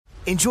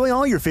Enjoy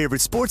all your favorite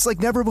sports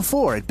like never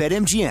before at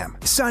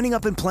BetMGM. Signing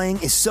up and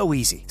playing is so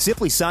easy.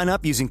 Simply sign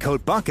up using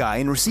code Buckeye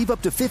and receive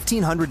up to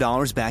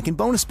 $1,500 back in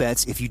bonus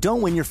bets if you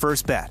don't win your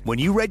first bet. When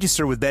you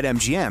register with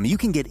BetMGM, you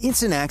can get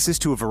instant access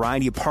to a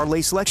variety of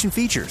parlay selection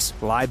features,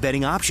 live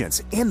betting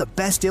options, and the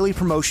best daily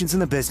promotions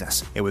in the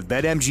business. And with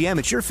BetMGM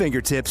at your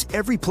fingertips,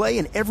 every play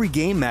and every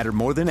game matter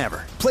more than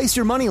ever. Place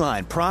your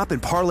moneyline, prop,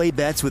 and parlay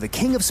bets with the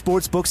king of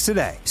sportsbooks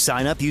today.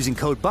 Sign up using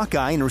code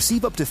Buckeye and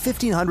receive up to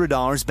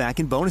 $1,500 back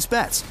in bonus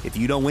bets if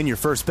you don't win your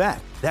first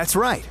bet. That's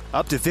right,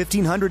 up to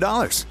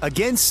 $1,500.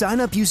 Again, sign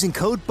up using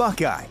code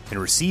Buckeye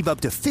and receive up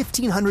to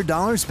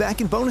 $1,500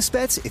 back in bonus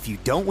bets if you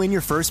don't win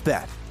your first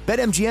bet.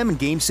 BetMGM and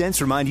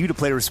GameSense remind you to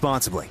play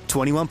responsibly.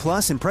 21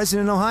 plus and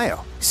present in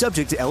Ohio.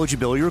 Subject to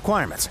eligibility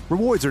requirements.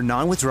 Rewards are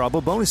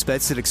non-withdrawable bonus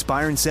bets that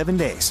expire in 7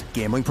 days.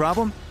 Gambling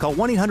problem? Call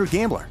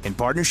 1-800-GAMBLER in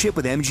partnership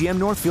with MGM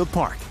Northfield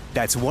Park.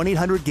 That's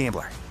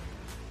 1-800-GAMBLER.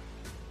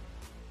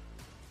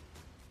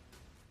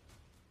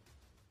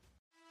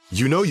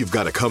 You know you've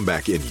got a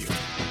comeback in you.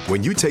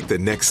 When you take the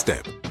next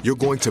step, you're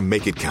going to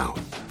make it count.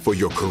 For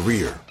your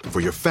career, for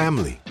your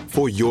family,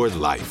 for your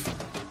life.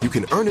 You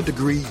can earn a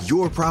degree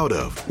you're proud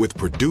of with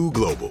Purdue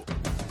Global.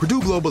 Purdue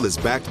Global is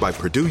backed by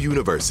Purdue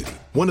University,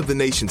 one of the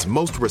nation's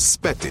most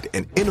respected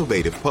and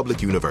innovative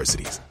public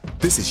universities.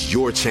 This is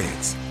your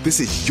chance. This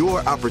is your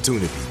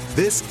opportunity.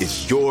 This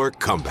is your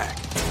comeback.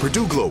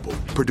 Purdue Global,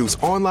 Purdue's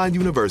online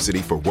university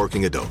for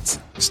working adults.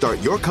 Start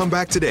your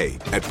comeback today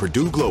at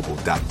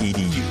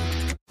purdueglobal.edu.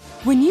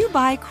 When you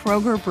buy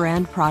Kroger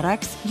brand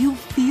products, you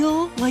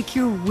feel like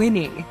you're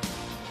winning.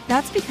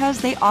 That's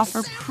because they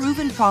offer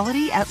proven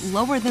quality at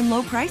lower than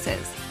low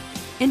prices.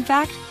 In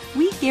fact,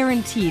 we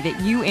guarantee that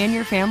you and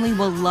your family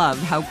will love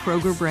how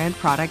Kroger brand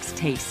products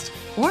taste,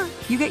 or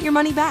you get your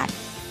money back.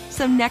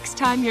 So next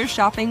time you're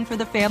shopping for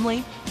the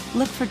family,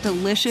 look for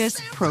delicious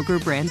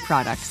Kroger brand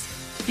products,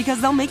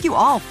 because they'll make you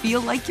all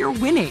feel like you're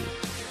winning.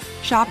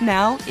 Shop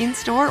now,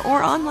 in-store,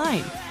 or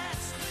online.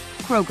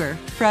 Kroger,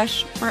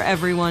 fresh for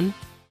everyone.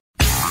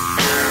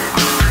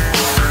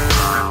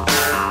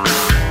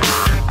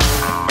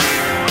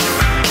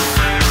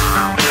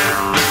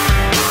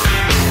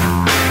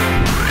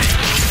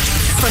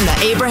 From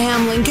the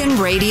Abraham Lincoln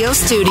Radio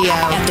Studio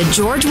at the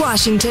George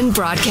Washington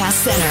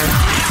Broadcast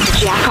Center,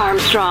 Jack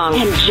Armstrong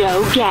and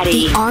Joe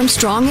Getty. The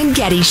Armstrong and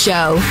Getty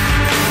Show.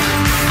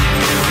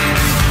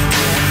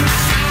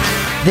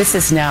 This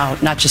is now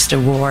not just a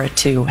war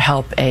to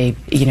help a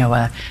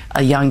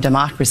young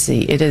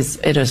democracy. It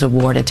is a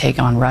war to take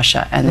on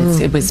Russia,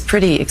 and it was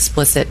pretty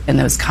explicit in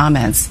those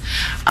comments.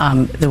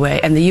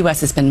 The U.S.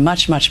 has been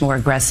much more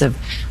aggressive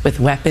with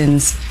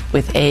weapons,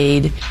 with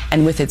aid,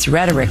 and with its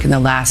rhetoric in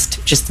the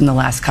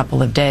last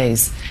couple of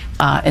days,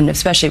 and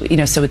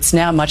especially so it's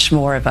now much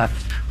more of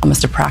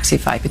almost a proxy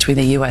fight between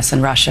the U.S.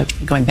 and Russia,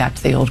 going back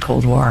to the old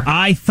Cold War.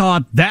 I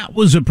thought that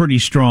was a pretty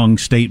strong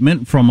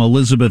statement from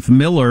Elizabeth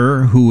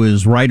Miller, who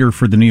is writer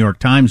for the New York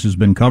Times, who's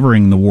been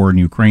covering the war in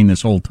Ukraine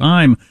this whole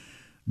time,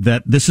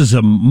 that this is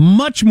a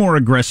much more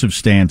aggressive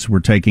stance we're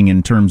taking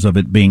in terms of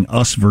it being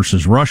us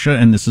versus Russia,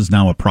 and this is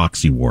now a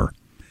proxy war.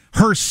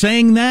 Her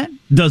saying that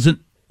doesn't,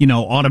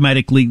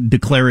 automatically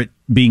declare it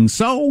being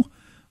so,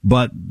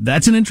 but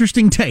that's an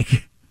interesting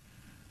take.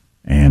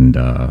 And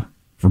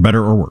for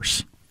better or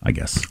worse, I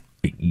guess.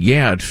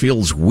 Yeah, it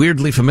feels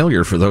weirdly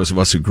familiar for those of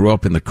us who grew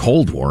up in the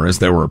Cold War, as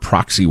there were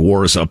proxy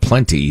wars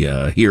aplenty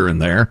here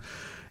and there.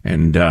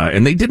 And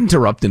they didn't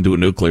erupt into a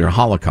nuclear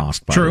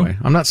holocaust, by the way.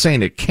 I'm not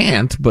saying it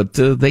can't, but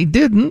they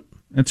didn't.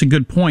 That's a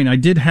good point. I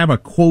did have a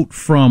quote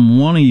from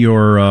one of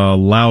your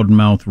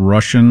loudmouth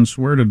Russians.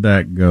 Where did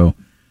that go?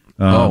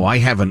 I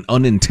have an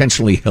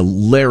unintentionally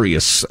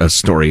hilarious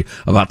story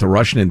about the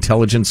Russian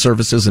intelligence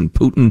services and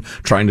Putin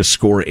trying to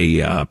score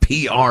a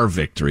PR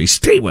victory.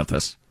 Stay with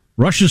us.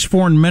 Russia's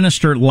Foreign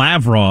Minister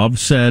Lavrov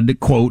said,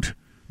 quote,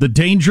 "The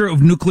danger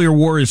of nuclear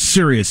war is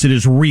serious. It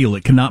is real.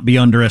 It cannot be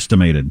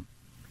underestimated."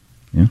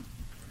 Yeah.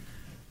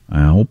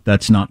 I hope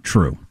that's not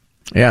true.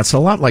 Yeah, it's a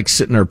lot like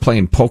sitting there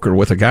playing poker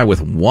with a guy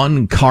with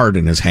one card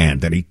in his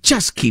hand, and he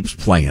just keeps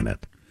playing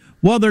it.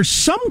 Well, there's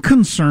some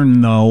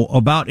concern, though,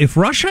 about if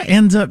Russia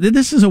ends up...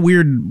 This is a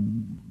weird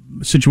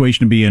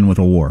situation to be in with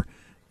a war.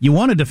 You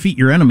want to defeat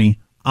your enemy,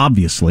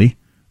 obviously.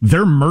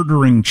 They're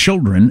murdering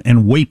children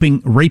and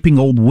raping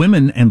old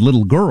women and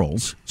little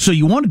girls. So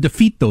you want to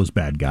defeat those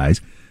bad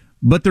guys.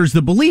 But there's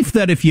the belief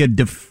that if you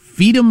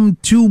defeat them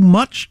too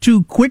much,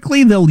 too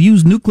quickly, they'll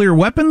use nuclear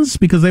weapons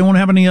because they won't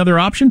have any other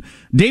option.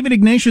 David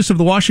Ignatius of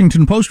the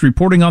Washington Post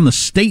reporting on the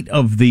state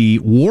of the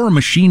war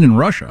machine in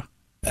Russia.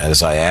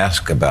 As I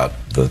ask about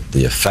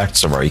the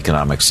effects of our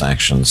economic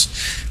sanctions,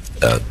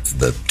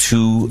 the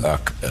two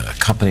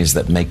companies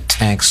that make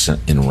tanks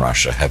in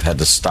Russia have had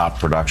to stop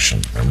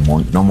production. There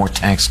are no more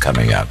tanks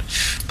coming out.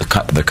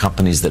 The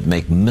companies that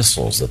make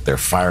missiles, that they're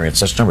firing in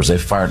such numbers,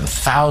 they've fired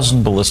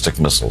 1,000 ballistic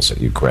missiles at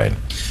Ukraine.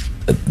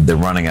 They're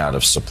running out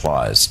of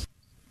supplies.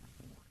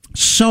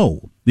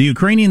 So, the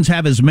Ukrainians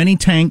have as many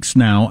tanks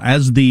now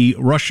as the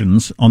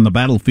Russians on the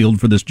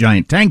battlefield for this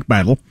giant tank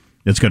battle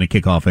that's going to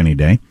kick off any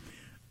day.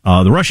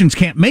 The Russians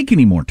can't make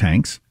any more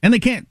tanks, and they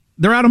can't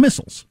they're out of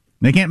missiles.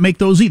 They can't make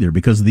those either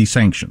because of these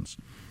sanctions.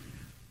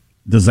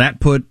 Does that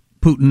put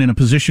Putin in a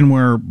position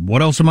where,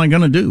 what else am I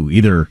going to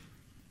do?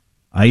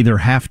 I either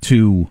have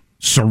to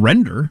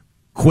surrender,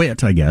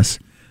 quit, I guess,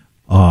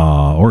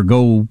 or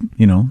go,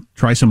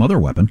 try some other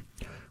weapon.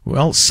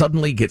 Well,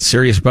 suddenly get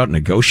serious about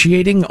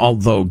negotiating,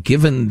 although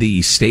given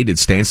the stated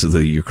stance of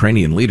the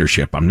Ukrainian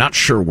leadership, I'm not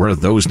sure where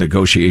those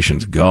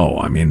negotiations go.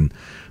 I mean,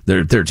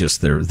 they're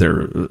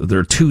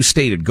two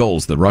stated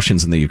goals. The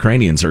Russians and the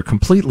Ukrainians are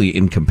completely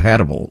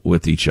incompatible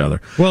with each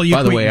other. Well,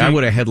 by the way, I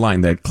would have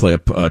headlined that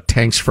clip,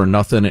 tanks for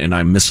nothing and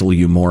I missile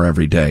you more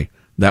every day.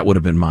 That would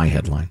have been my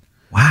headline.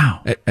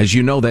 Wow. As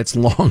you know, that's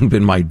long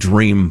been my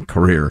dream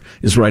career,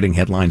 is writing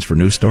headlines for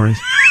news stories.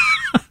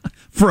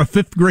 For a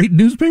fifth grade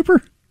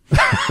newspaper?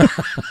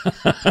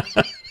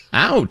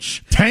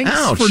 Ouch. Tanks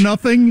Ouch. for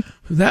nothing?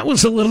 That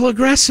was a little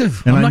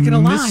aggressive. And I'm not going to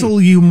lie.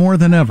 Missile you more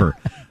than ever.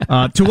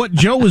 To what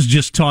Joe was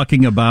just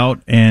talking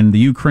about, and the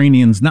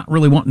Ukrainians not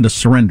really wanting to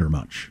surrender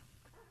much.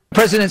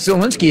 President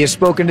Zelensky has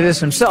spoken to this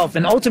himself,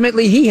 and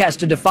ultimately he has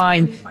to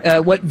define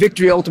what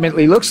victory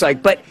ultimately looks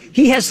like. But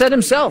he has said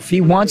himself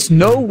he wants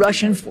no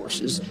Russian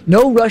forces,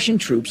 no Russian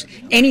troops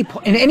in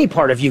any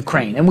part of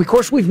Ukraine. And of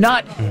course, we've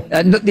not,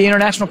 the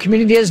international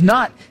community has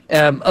not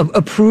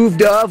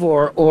approved of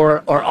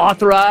or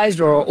authorized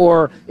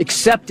or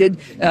accepted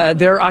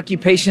their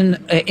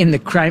occupation in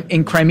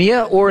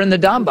Crimea or in the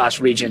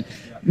Donbass region.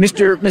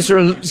 Mr.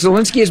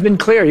 Zelensky has been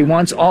clear. He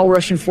wants all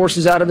Russian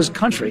forces out of his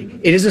country.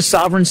 It is a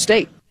sovereign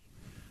state.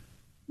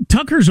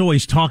 Tucker's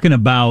always talking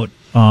about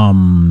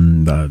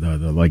the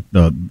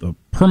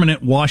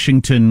permanent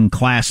Washington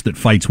class that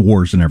fights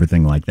wars and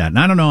everything like that. And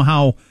I don't know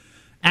how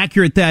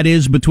accurate that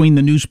is between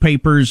the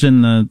newspapers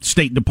and the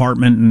State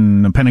Department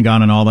and the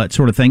Pentagon and all that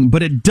sort of thing.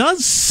 But it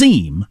does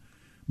seem,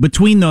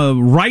 between the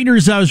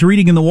writers I was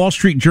reading in the Wall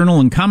Street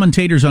Journal and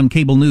commentators on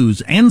cable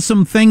news and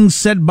some things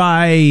said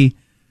by,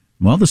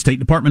 the State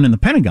Department and the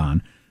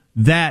Pentagon,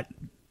 that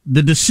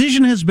the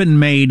decision has been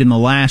made in the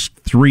last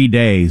 3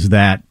 days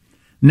that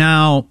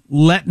now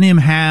letting him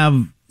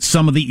have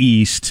some of the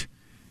East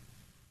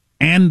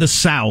and the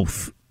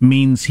South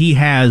means he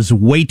has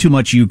way too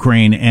much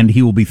Ukraine and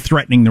he will be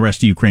threatening the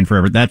rest of Ukraine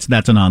forever. That's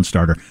a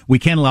non-starter. We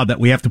can't allow that.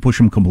 We have to push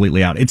him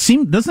completely out.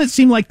 Doesn't it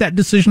seem like that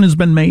decision has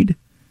been made?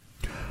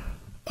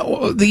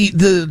 Oh,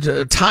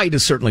 the tide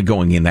is certainly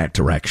going in that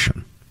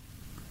direction.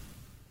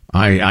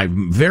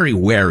 I'm very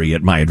wary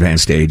at my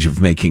advanced age of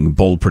making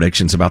bold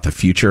predictions about the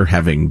future,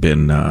 having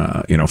been,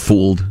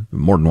 fooled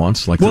more than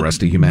once, like the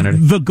rest of humanity.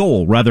 The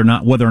goal, whether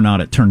or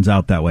not it turns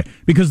out that way,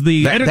 because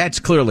that's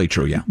clearly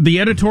true. Yeah, the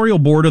editorial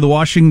board of the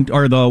Wall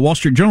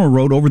Street Journal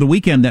wrote over the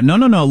weekend that no,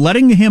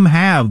 letting him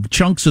have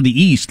chunks of the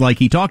East, like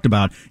he talked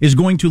about, is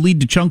going to lead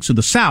to chunks of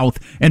the South,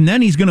 and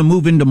then he's going to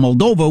move into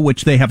Moldova,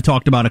 which they have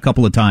talked about a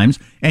couple of times,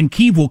 and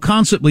Kyiv will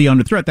constantly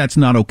under threat. That's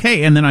not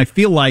okay. And then I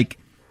feel like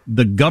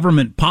the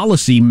government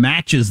policy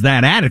matches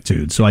that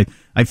attitude. So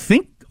I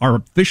think our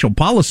official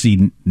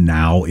policy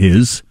now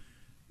is,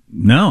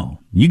 no,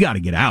 you got to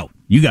get out.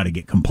 You got to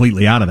get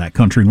completely out of that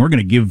country, and we're going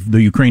to give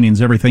the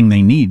Ukrainians everything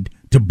they need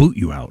to boot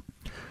you out.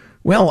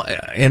 Well,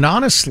 and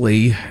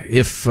honestly,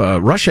 if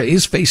Russia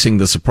is facing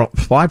the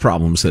supply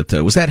problems that,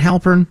 was that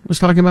Halpern was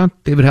talking about,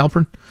 David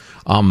Halpern?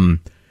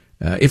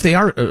 If they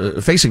are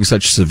facing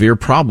such severe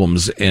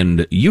problems,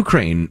 and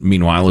Ukraine,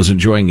 meanwhile, is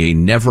enjoying a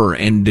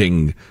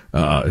never-ending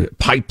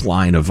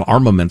pipeline of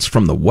armaments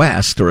from the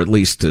West, or at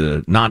least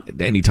not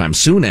anytime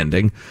soon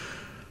ending,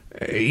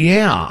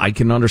 I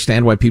can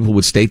understand why people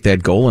would state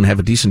that goal and have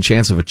a decent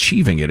chance of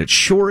achieving it. It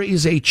sure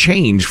is a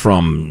change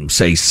from,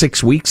 say,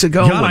 6 weeks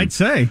ago. God, I'd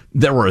say.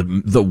 There were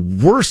the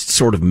worst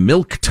sort of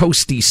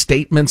milquetoasty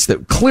statements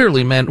that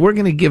clearly meant we're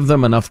going to give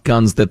them enough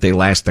guns that they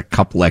last a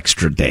couple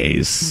extra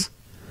days.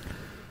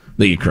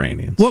 The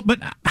Ukrainians. Well, but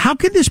how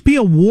could this be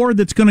a war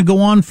that's going to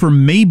go on for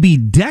maybe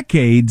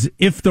decades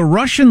if the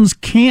Russians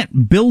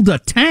can't build a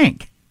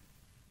tank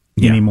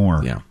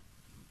anymore? Yeah.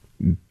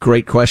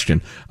 Great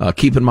question.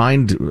 Keep in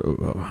mind,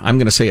 I'm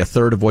going to say a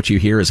third of what you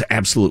hear is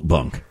absolute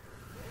bunk.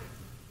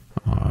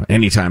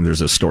 Anytime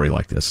there's a story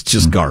like this, it's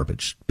just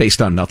garbage,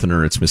 based on nothing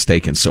or it's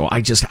mistaken. So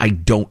I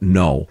don't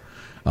know.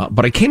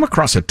 But I came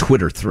across a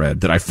Twitter thread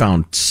that I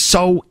found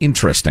so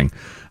interesting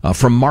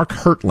from Mark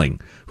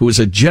Hertling, who is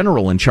a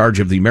general in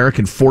charge of the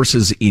American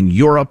forces in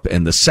Europe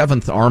and the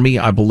 7th Army,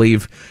 I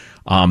believe.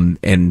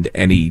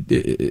 The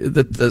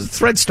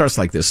thread starts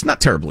like this, not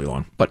terribly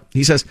long, but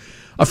he says,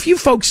 a few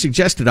folks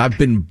suggested I've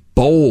been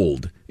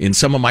bold in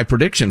some of my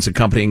predictions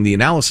accompanying the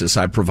analysis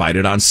I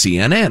provided on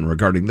CNN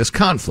regarding this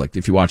conflict.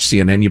 If you watch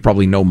CNN, you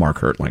probably know Mark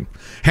Hertling.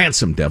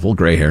 Handsome devil,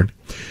 gray-haired.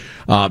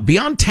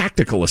 Beyond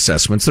tactical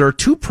assessments, there are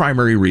two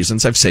primary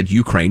reasons I've said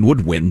Ukraine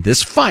would win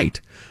this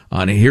fight.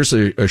 And here's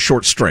a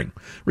short string.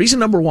 Reason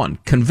number one,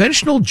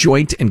 conventional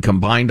joint and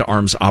combined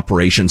arms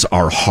operations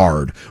are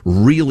hard,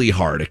 really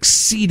hard,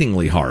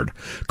 exceedingly hard.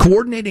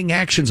 Coordinating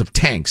actions of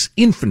tanks,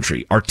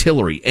 infantry,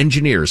 artillery,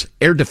 engineers,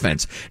 air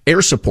defense,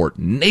 air support,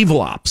 naval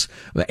ops,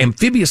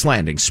 amphibious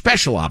landing,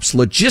 special ops,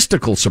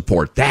 logistical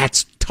support,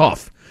 that's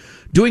tough.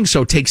 Doing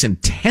so takes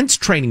intense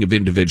training of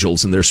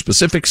individuals in their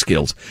specific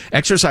skills,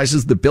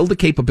 exercises that build the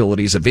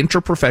capabilities of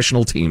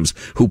interprofessional teams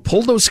who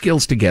pull those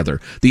skills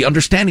together, the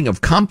understanding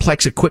of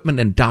complex equipment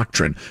and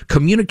doctrine,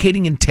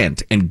 communicating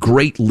intent, and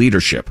great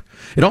leadership.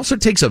 It also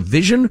takes a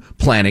vision,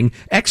 planning,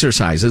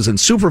 exercises, and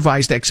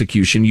supervised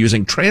execution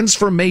using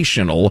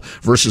transformational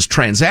versus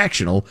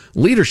transactional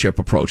leadership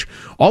approach.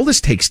 All this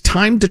takes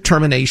time,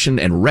 determination,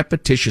 and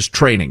repetitious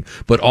training,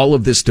 but all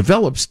of this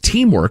develops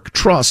teamwork,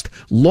 trust,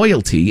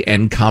 loyalty,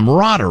 and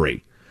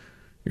camaraderie.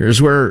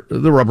 Here's where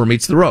the rubber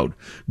meets the road.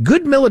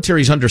 Good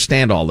militaries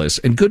understand all this,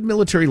 and good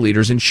military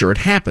leaders ensure it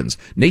happens.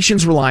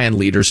 Nations rely on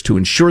leaders to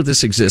ensure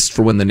this exists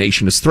for when the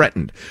nation is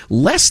threatened.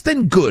 Less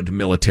than good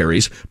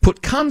militaries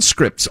put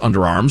conscripts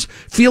under arms,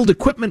 field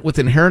equipment with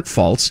inherent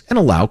faults, and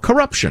allow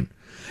corruption.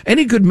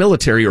 Any good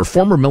military or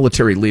former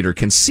military leader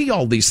can see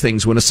all these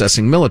things when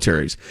assessing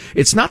militaries.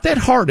 It's not that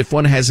hard if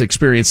one has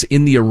experience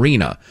in the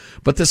arena.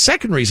 But the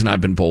second reason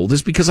I've been bold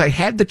is because I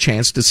had the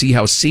chance to see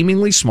how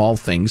seemingly small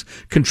things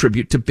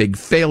contribute to big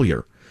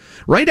failure.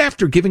 Right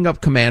after giving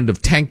up command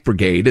of Tank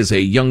Brigade as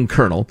a young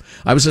colonel,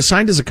 I was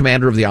assigned as a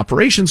commander of the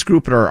operations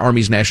group at our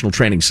Army's National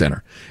Training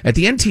Center. At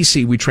the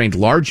NTC, we trained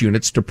large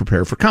units to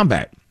prepare for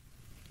combat.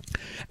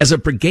 As a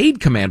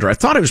brigade commander, I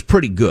thought I was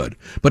pretty good,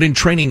 but in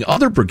training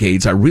other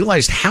brigades, I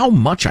realized how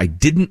much I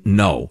didn't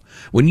know.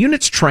 When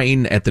units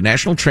train at the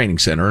National Training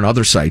Center and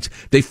other sites,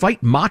 they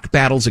fight mock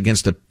battles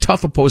against a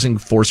tough opposing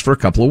force for a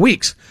couple of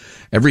weeks.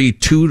 Every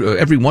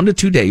 1 to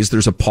 2 days,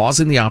 there's a pause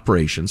in the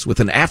operations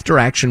with an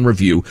after-action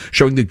review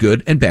showing the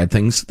good and bad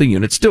things the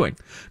unit's doing.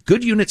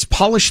 Good units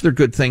polish their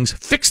good things,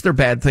 fix their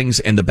bad things,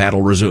 and the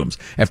battle resumes.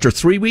 After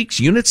 3 weeks,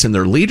 units and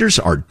their leaders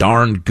are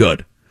darn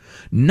good.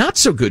 Not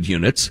so good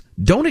units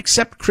don't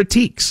accept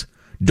critiques,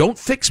 don't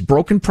fix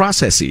broken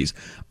processes,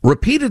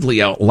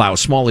 repeatedly allow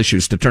small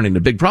issues to turn into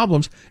big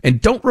problems,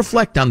 and don't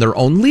reflect on their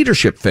own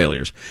leadership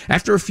failures.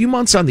 After a few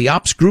months on the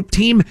ops group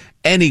team,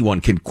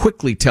 anyone can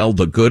quickly tell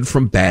the good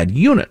from bad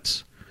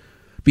units.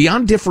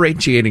 Beyond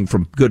differentiating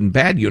from good and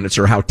bad units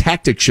or how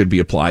tactics should be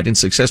applied in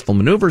successful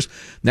maneuvers,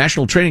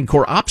 National Training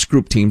Corps ops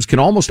group teams can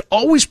almost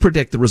always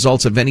predict the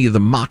results of any of the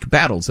mock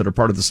battles that are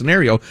part of the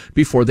scenario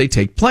before they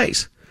take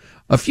place.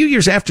 A few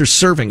years after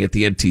serving at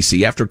the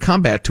NTC, after a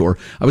combat tour,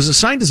 I was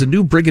assigned as a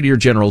new brigadier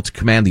general to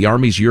command the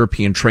Army's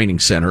European Training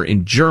Center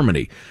in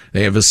Germany.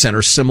 They have a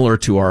center similar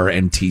to our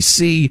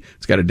NTC.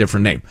 It's got a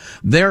different name.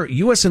 There,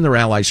 U.S. and their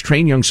allies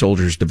train young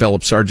soldiers,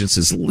 develop sergeants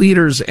as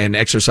leaders, and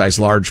exercise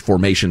large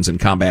formations and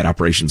combat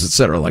operations,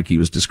 etc., like he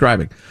was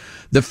describing.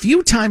 The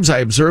few times I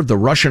observed the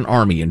Russian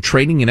army in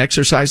training and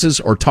exercises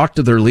or talked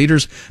to their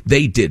leaders,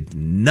 they did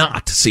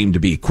not seem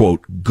to be,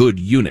 quote, good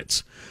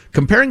units.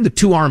 Comparing the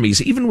two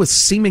armies, even with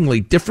seemingly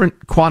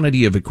different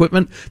quantity of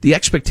equipment, the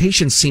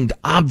expectations seemed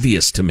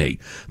obvious to me.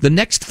 The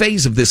next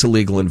phase of this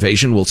illegal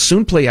invasion will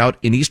soon play out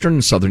in eastern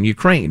and southern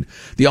Ukraine.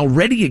 The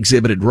already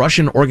exhibited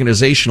Russian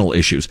organizational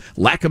issues,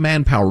 lack of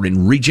manpower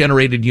in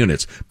regenerated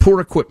units, poor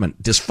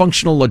equipment,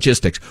 dysfunctional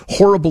logistics,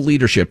 horrible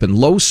leadership, and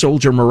low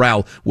soldier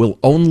morale will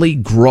only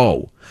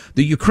grow.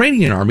 The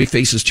Ukrainian army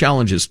faces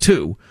challenges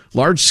too.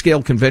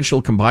 Large-scale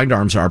conventional combined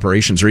arms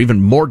operations are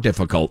even more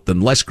difficult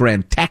than less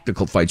grand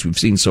tactical fights we've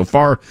seen so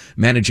far.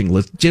 Managing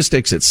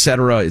logistics,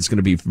 etc., is going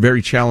to be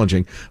very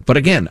challenging. But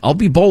again, I'll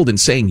be bold in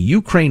saying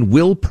Ukraine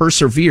will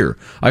persevere.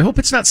 I hope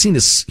it's not seen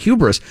as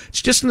hubris.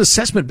 It's just an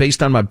assessment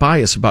based on my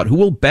bias about who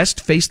will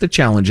best face the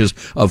challenges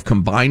of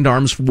combined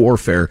arms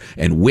warfare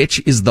and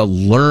which is the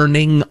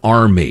learning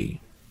army.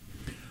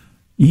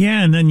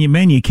 Yeah, and then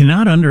you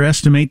cannot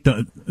underestimate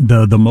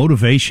the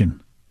motivation.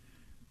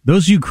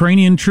 Those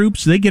Ukrainian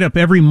troops, they get up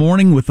every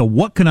morning with the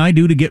what can I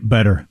do to get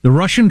better? The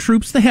Russian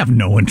troops, they have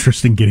no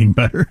interest in getting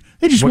better.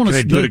 They just want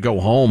to do to go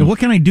home. What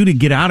can I do to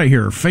get out of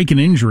here or fake an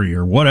injury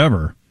or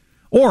whatever?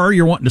 Or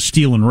you're wanting to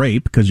steal and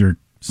rape because you're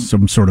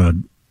some sort of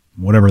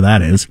whatever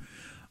that is.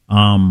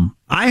 I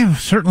have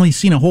certainly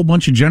seen a whole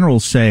bunch of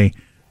generals say,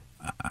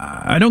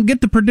 I don't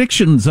get the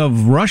predictions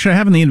of Russia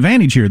having the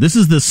advantage here. This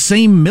is the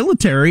same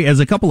military as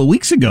a couple of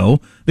weeks ago.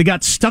 They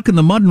got stuck in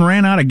the mud and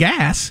ran out of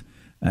gas.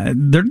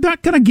 They're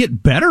not going to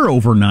get better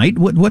overnight.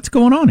 What's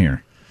going on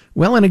here?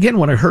 Well, and again,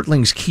 one of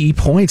Hertling's key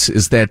points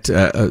is that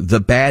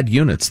the bad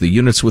units, the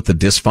units with the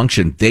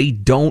dysfunction, they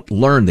don't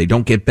learn. They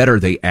don't get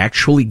better. They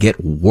actually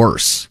get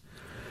worse.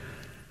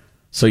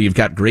 So you've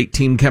got great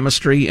team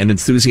chemistry and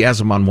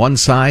enthusiasm on one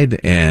side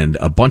and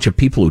a bunch of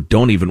people who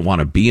don't even want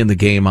to be in the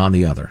game on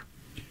the other.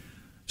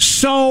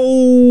 So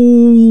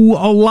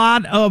a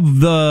lot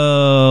of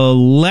the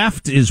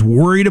left is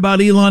worried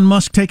about Elon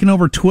Musk taking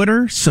over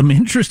Twitter. Some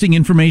interesting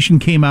information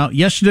came out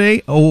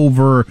yesterday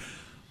over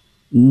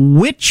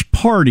which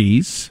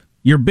parties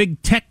your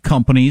big tech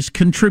companies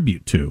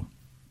contribute to.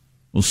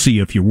 We'll see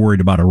if you're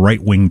worried about a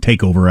right-wing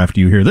takeover after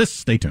you hear this.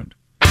 Stay tuned.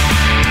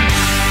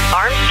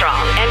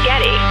 Armstrong and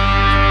Getty.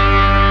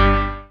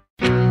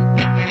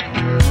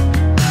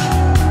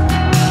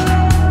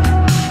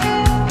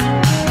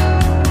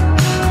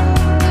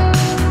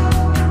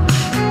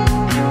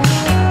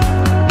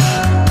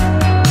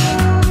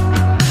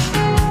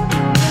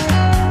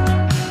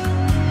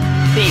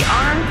 The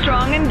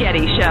Armstrong and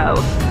Getty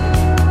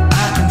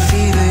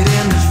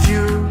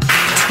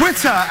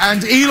Twitter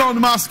and Elon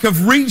Musk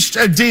have reached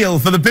a deal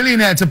for the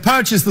billionaire to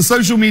purchase the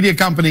social media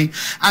company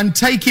and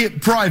take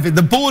it private.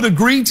 The board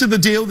agreed to the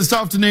deal this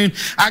afternoon,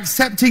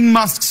 accepting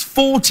Musk's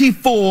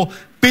 $44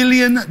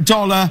 billion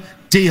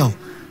deal.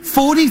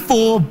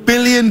 $44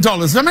 billion.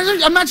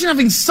 Imagine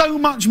having so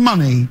much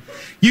money,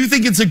 you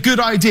think it's a good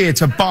idea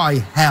to buy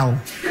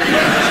hell.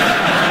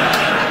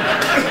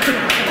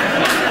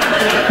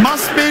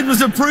 Musk's bid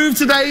was approved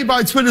today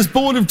by Twitter's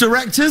board of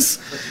directors,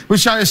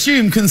 which I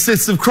assume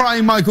consists of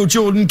crying Michael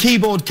Jordan,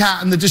 keyboard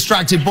cat, and the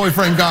distracted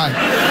boyfriend guy.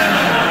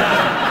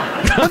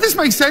 Well, this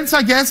makes sense,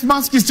 I guess.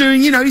 Musk is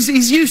doing,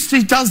 he's used to,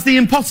 he does the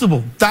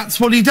impossible. That's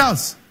what he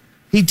does.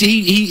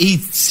 He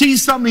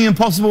sees something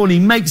impossible and he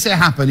makes it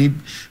happen. He's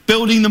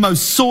building the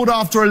most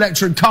sought-after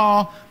electric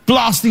car,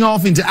 blasting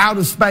off into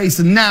outer space,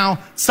 and now,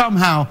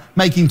 somehow,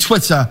 making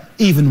Twitter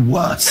even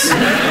worse.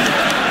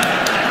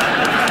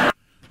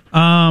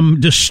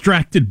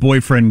 Distracted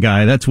boyfriend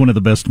guy. That's one of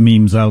the best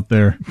memes out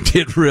there.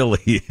 It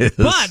really is.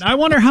 But I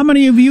wonder how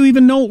many of you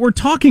even know what we're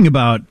talking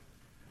about.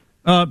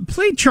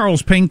 Play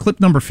Charles Payne clip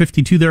number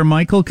 52 there,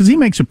 Michael, because he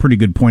makes a pretty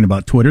good point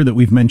about Twitter that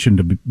we've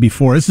mentioned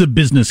before. This is a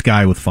business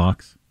guy with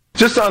Fox.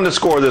 Just to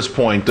underscore this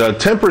point,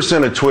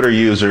 10% of Twitter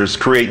users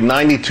create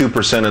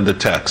 92% of the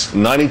text,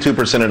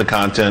 92% of the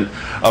content.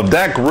 Of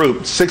that group,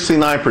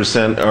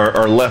 69%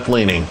 are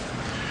left-leaning.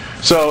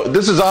 So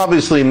this is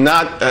obviously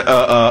not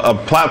a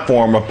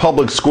platform, a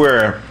public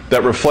square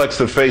that reflects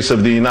the face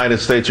of the United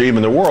States or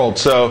even the world.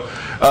 So,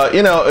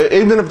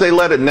 even if they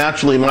let it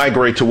naturally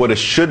migrate to what it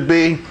should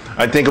be,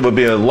 I think it would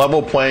be a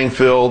level playing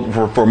field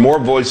for more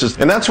voices.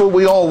 And that's what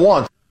we all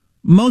want.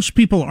 Most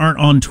people aren't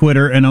on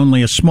Twitter, and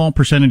only a small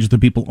percentage of the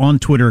people on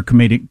Twitter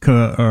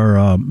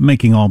are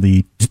making all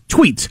the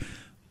tweets.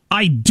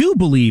 I do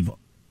believe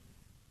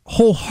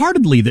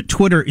wholeheartedly that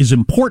Twitter is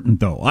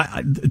important, though.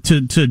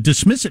 To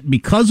dismiss it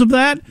because of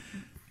that,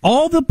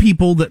 all the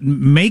people that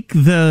make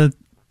the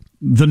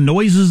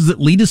noises that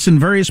lead us in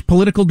various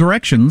political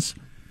directions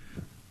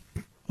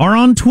are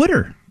on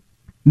Twitter.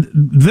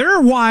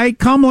 They're why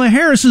Kamala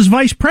Harris is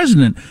vice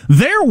president.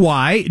 They're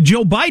why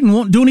Joe Biden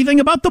won't do anything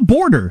about the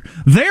border.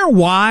 They're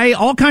why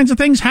all kinds of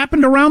things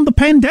happened around the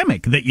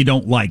pandemic that you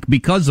don't like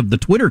because of the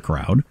Twitter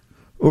crowd.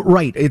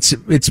 Right.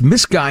 It's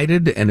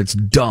misguided and it's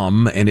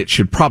dumb and it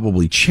should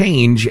probably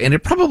change, and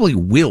it probably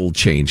will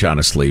change,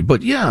 honestly.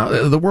 But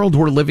yeah, the world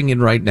we're living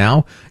in right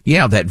now,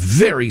 that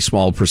very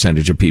small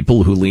percentage of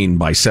people who lean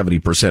by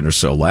 70% or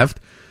so left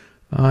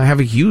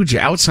have a huge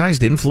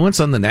outsized influence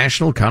on the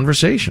national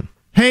conversation.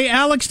 Hey,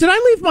 Alex, did I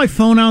leave my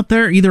phone out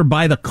there either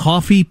by the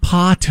coffee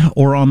pot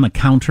or on the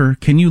counter?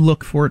 Can you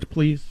look for it,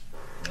 please?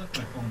 I left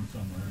my phone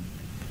somewhere.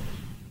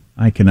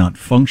 I cannot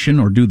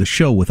function or do the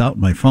show without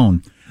my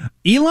phone.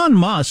 Elon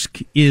Musk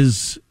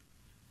is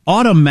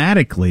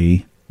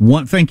automatically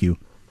thank you.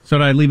 So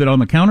did I leave it on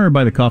the counter or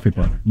by the coffee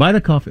pot? By the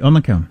coffee, on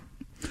the counter.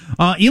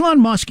 Elon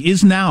Musk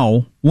is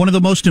now one of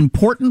the most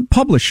important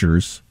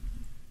publishers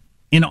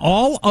in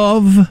all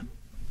of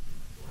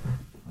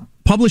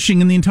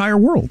publishing in the entire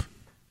world.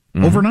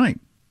 Overnight,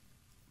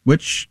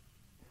 which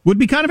would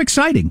be kind of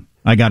exciting,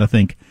 I got to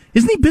think.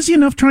 Isn't he busy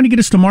enough trying to get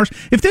us to Mars?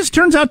 If this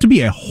turns out to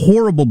be a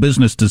horrible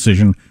business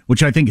decision,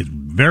 which I think is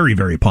very,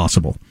 very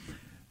possible,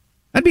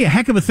 that'd be a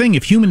heck of a thing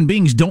if human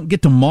beings don't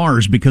get to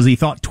Mars because he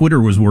thought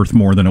Twitter was worth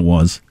more than it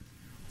was.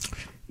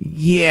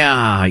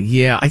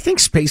 Yeah. I think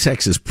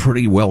SpaceX is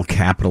pretty well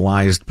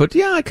capitalized, but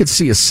I could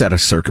see a set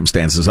of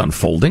circumstances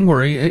unfolding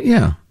where,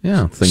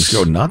 things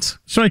go nuts.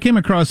 So I came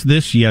across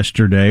this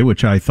yesterday,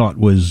 which I thought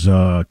was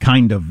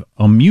kind of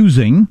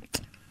amusing.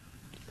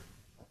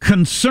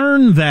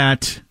 Concern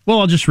that,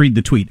 I'll just read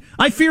the tweet.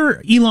 I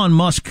fear Elon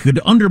Musk could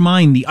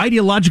undermine the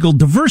ideological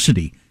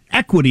diversity,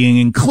 equity, and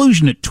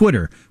inclusion at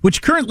Twitter,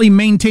 which currently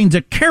maintains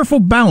a careful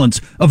balance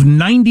of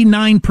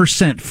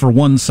 99% for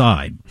one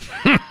side.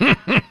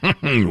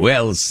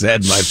 Well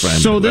said, my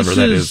friend. So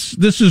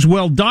this is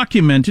well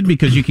documented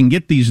because you can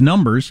get these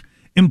numbers.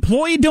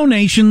 Employee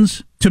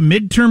donations to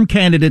midterm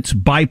candidates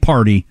by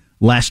party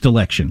last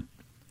election.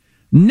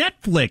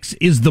 Netflix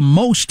is the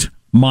most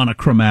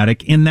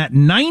monochromatic in that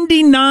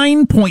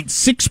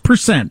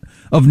 99.6%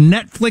 of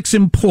Netflix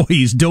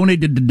employees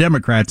donated to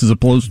Democrats as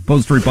opposed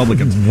to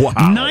Republicans. Wow.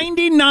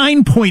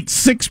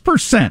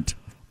 99.6%.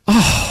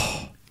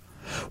 Oh.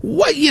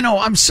 What,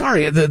 I'm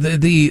sorry.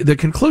 The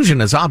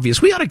conclusion is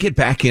obvious. We ought to get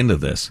back into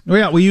this. Well,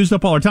 yeah, we used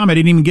up all our time. I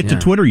didn't even get to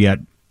Twitter yet.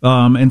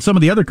 And some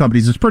of the other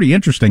companies, it's pretty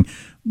interesting.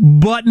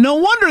 But no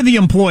wonder the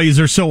employees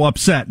are so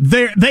upset.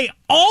 They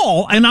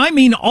all, and I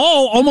mean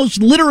all, almost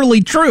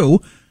literally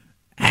true,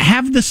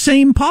 have the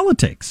same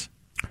politics.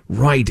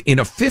 Right. In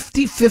a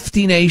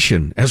 50-50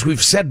 nation, as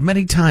we've said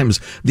many times,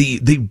 the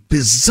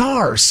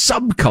bizarre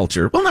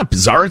subculture, well, not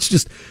bizarre,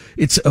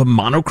 it's a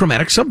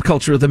monochromatic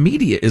subculture of the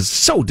media is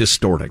so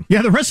distorting.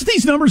 Yeah, the rest of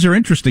these numbers are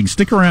interesting.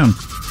 Stick around.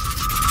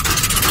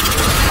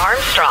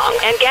 Armstrong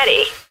and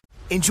Getty.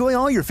 Enjoy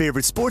all your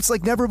favorite sports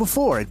like never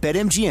before at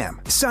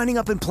BetMGM. Signing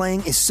up and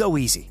playing is so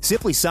easy.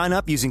 Simply sign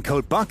up using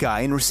code Buckeye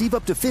and receive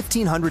up to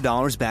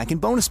 $1,500 back in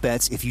bonus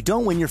bets if you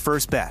don't win your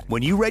first bet.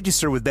 When you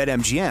register with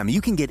BetMGM,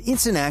 you can get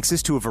instant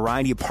access to a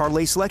variety of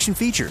parlay selection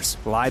features,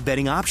 live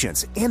betting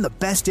options, and the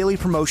best daily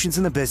promotions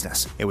in the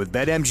business. And with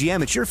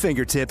BetMGM at your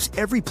fingertips,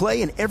 every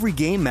play and every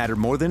game matter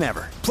more than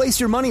ever. Place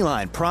your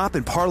moneyline, prop,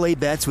 and parlay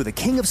bets with the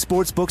king of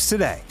sportsbooks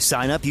today.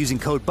 Sign up using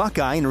code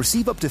Buckeye and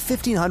receive up to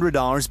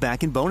 $1,500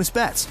 back in bonus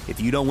bets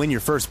if you don't win your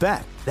first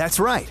bet. That's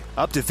right,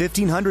 up to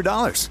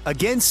 $1,500.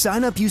 Again,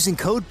 sign up using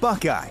code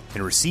Buckeye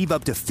and receive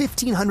up to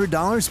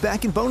 $1,500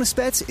 back in bonus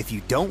bets if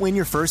you don't win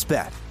your first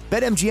bet.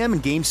 BetMGM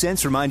and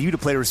GameSense remind you to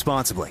play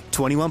responsibly.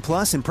 21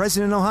 plus and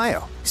present in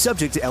Ohio.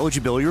 Subject to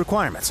eligibility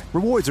requirements.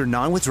 Rewards are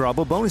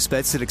non-withdrawable bonus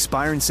bets that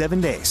expire in 7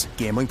 days.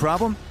 Gambling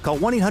problem? Call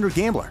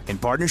 1-800-GAMBLER in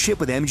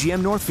partnership with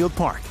MGM Northfield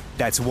Park.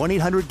 That's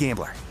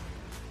 1-800-GAMBLER.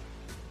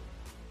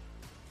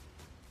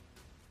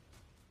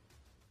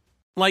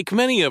 Like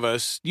many of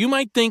us, you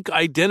might think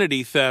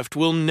identity theft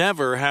will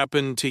never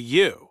happen to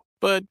you.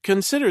 But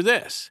consider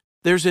this.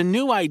 There's a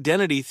new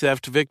identity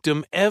theft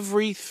victim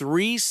every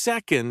 3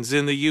 seconds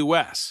in the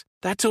U.S.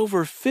 That's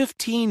over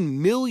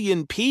 15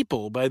 million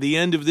people by the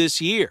end of this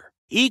year,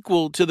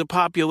 equal to the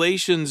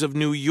populations of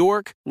New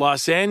York,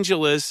 Los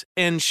Angeles,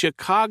 and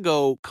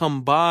Chicago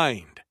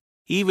combined.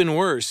 Even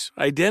worse,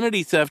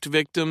 identity theft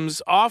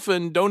victims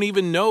often don't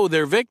even know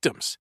they're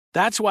victims.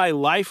 That's why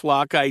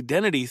LifeLock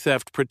Identity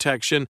Theft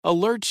Protection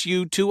alerts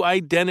you to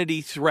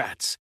identity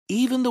threats,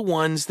 even the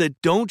ones that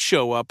don't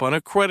show up on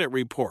a credit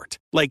report,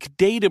 like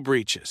data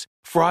breaches,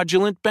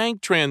 fraudulent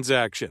bank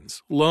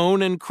transactions,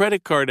 loan and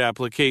credit card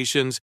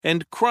applications,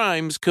 and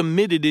crimes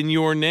committed in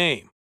your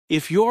name.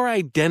 If your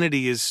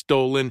identity is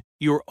stolen,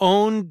 your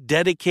own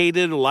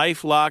dedicated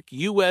LifeLock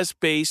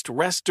U.S.-based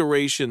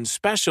restoration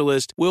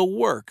specialist will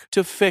work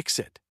to fix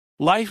it.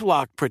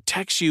 LifeLock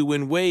protects you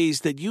in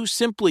ways that you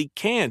simply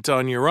can't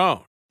on your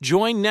own.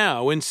 Join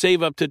now and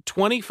save up to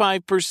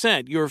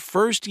 25% your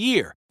first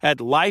year at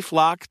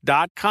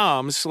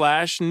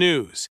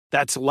LifeLock.com/news.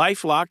 That's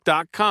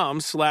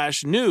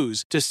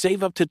LifeLock.com/news to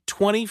save up to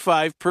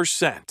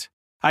 25%.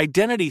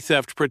 Identity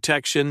theft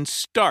protection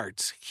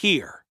starts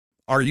here.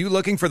 Are you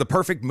looking for the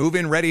perfect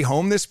move-in ready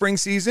home this spring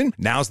season?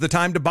 Now's the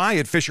time to buy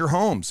at Fisher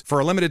Homes. For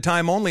a limited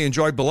time only,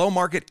 enjoy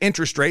below-market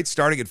interest rates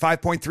starting at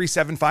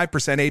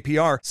 5.375%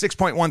 APR,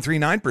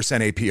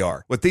 6.139%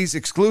 APR. With these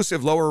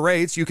exclusive lower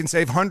rates, you can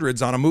save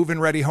hundreds on a move-in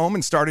ready home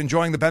and start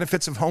enjoying the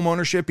benefits of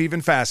homeownership even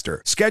faster.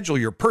 Schedule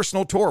your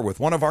personal tour with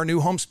one of our new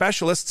home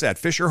specialists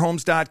at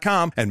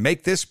FisherHomes.com and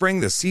make this spring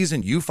the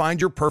season you find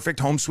your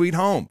perfect home sweet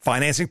home.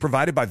 Financing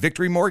provided by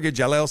Victory Mortgage,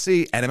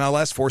 LLC,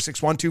 NMLS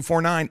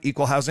 461249,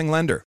 Equal Housing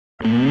Lender.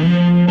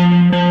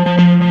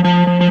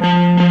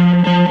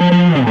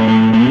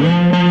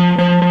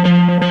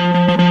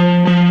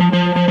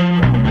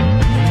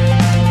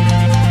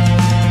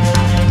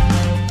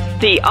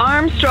 The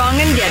Armstrong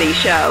and Getty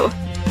Show.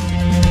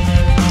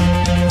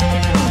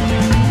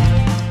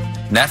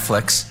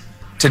 Netflix.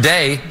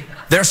 Today,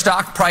 their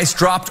stock price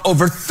dropped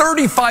over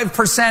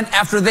 35%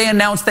 after they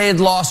announced they had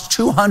lost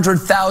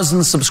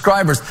 200,000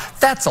 subscribers.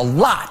 That's a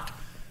lot.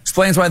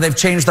 Explains why they've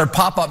changed their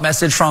pop-up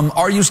message from,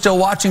 "Are you still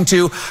watching?"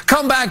 to,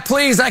 "Come back,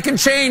 please, I can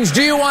change.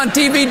 Do you want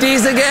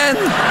DVDs again?"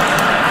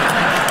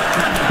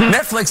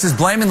 Netflix is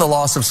blaming the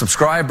loss of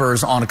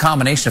subscribers on a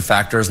combination of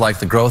factors like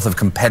the growth of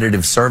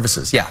competitive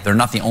services. Yeah, they're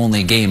not the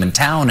only game in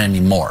town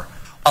anymore.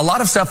 A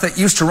lot of stuff that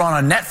used to run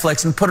on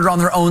Netflix and put it on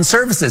their own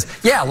services.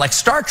 Yeah, like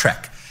Star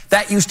Trek.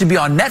 That used to be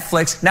on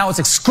Netflix. Now it's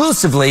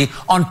exclusively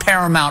on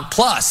Paramount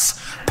Plus.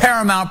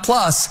 Paramount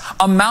Plus,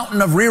 a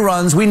mountain of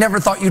reruns we never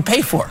thought you'd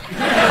pay for.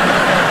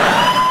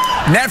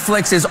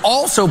 Netflix is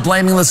also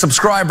blaming the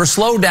subscriber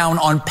slowdown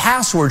on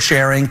password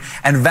sharing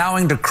and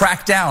vowing to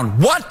crack down.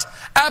 What?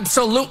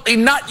 Absolutely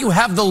not. You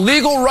have the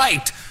legal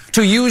right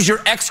to use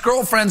your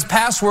ex-girlfriend's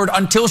password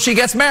until she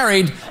gets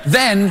married.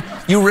 Then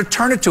you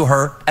return it to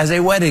her as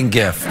a wedding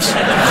gift.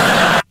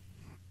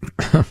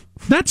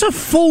 That's a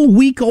full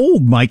week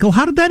old, Michael.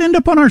 How did that end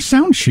up on our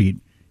sound sheet?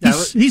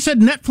 He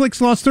said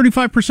Netflix lost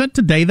 35%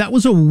 today. That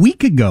was a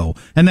week ago.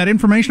 And that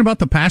information about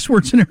the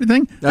passwords and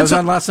everything? That was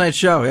on last night's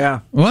show, yeah.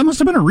 Well, that must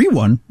have been a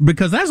rerun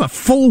because that's a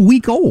full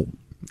week old.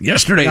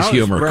 Yesterday's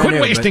humor. Quit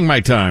wasting my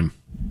time.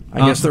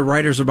 I guess the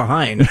writers are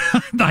behind.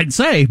 I'd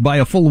say by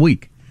a full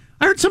week.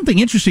 I heard something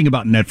interesting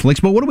about Netflix,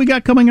 but what do we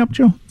got coming up,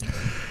 Joe?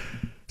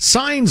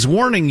 Signs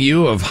warning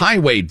you of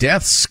highway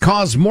deaths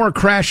cause more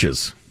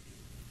crashes.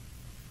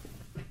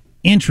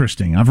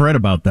 Interesting. I've read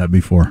about that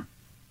before.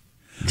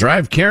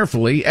 Drive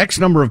carefully. X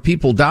number of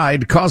people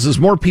died causes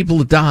more people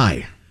to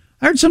die.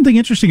 I heard something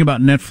interesting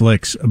about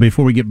Netflix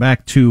before we get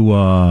back to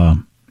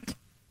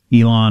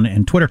Elon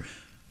and Twitter.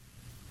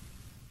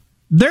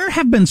 There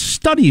have been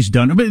studies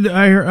done.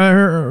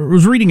 I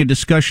was reading a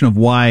discussion of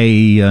why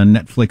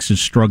Netflix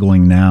is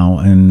struggling now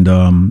and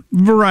a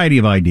variety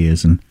of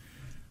ideas. And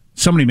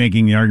somebody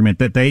making the argument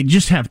that they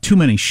just have too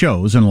many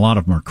shows and a lot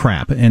of them are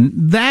crap. And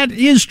that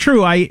is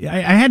true. I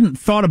hadn't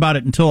thought about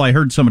it until I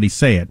heard somebody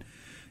say it.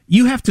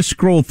 You have to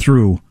scroll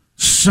through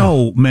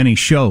so many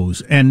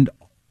shows, and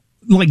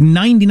like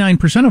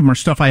 99% of them are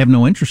stuff I have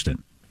no interest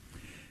in.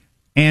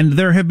 And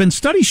there have been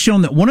studies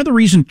shown that one of the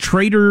reasons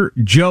Trader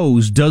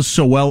Joe's does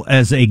so well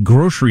as a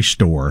grocery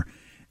store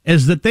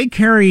is that they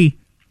carry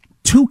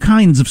two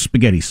kinds of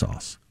spaghetti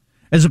sauce,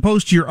 as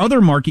opposed to your other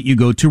market you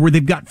go to where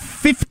they've got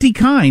 50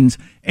 kinds,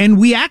 and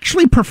we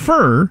actually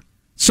prefer,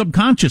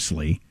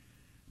 subconsciously,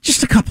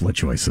 just a couple of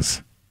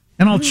choices,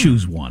 and I'll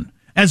choose one,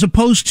 as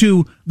opposed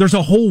to there's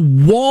a whole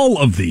wall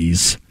of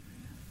these.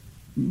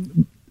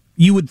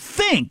 You would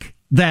think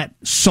that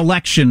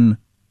selection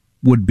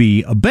would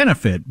be a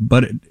benefit,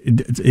 but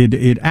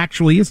it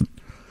actually isn't.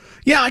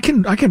 Yeah, I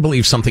can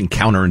believe something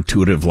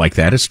counterintuitive like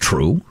that is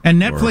true.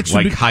 And Netflix,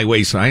 or like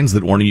highway signs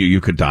that warn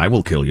you could die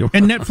will kill you.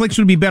 And Netflix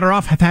would be better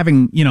off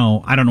having,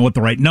 I don't know what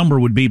the right number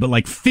would be, but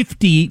like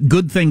 50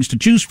 good things to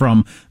choose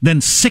from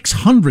than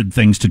 600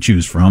 things to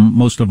choose from,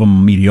 most of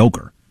them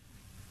mediocre.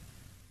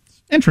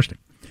 Interesting.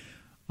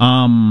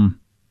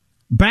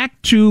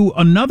 Back to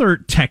another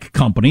tech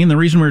company, and the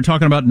reason we were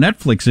talking about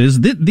Netflix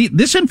is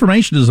this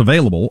information is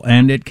available,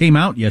 and it came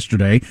out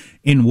yesterday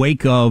in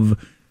wake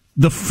of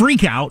the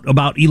freak out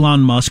about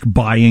Elon Musk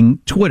buying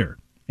Twitter.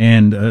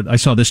 And I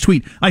saw this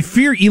tweet. I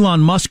fear Elon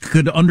Musk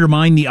could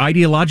undermine the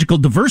ideological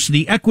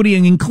diversity, equity,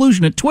 and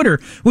inclusion at Twitter,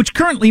 which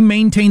currently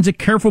maintains a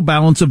careful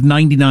balance of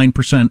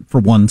 99%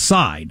 for one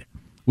side,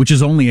 which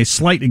is only a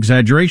slight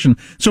exaggeration.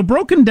 So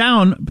broken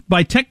down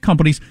by tech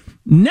companies,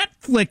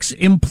 Netflix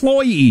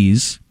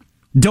employees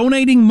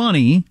donating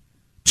money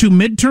to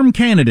midterm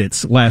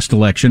candidates last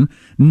election,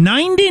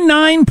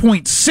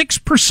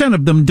 99.6%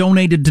 of them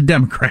donated to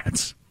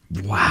Democrats.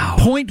 Wow.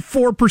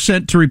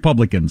 0.4% to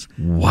Republicans.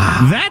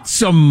 Wow. That's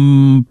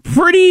some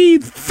pretty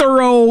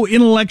thorough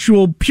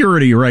intellectual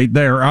purity right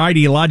there,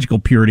 ideological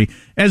purity.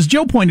 As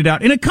Joe pointed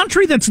out, in a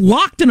country that's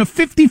locked in a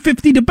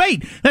 50-50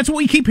 debate. That's what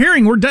we keep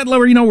hearing. We're dead low,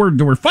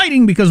 we're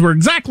fighting because we're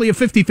exactly a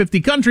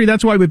 50-50 country.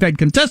 That's why we've had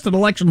contested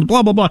elections,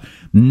 blah, blah, blah.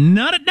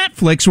 Not at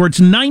Netflix, where it's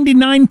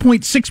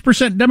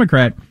 99.6%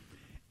 Democrat.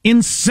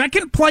 In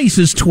second place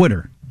is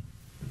Twitter.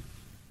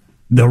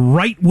 The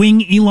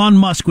right-wing Elon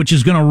Musk, which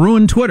is going to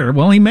ruin Twitter.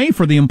 Well, he may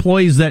for the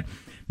employees that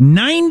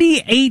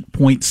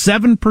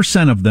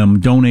 98.7% of them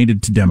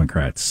donated to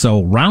Democrats.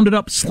 So round it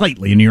up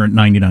slightly and you're at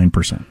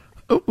 99%.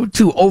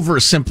 To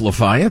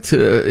oversimplify it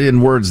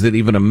in words that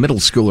even a middle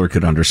schooler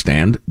could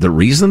understand, the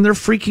reason they're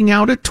freaking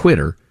out at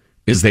Twitter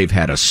is they've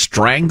had a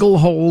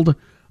stranglehold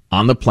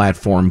on the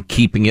platform,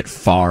 keeping it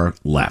far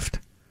left.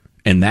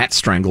 And that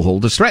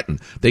stranglehold is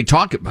threatened. They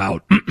talk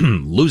about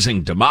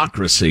losing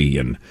democracy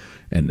and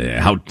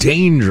how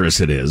dangerous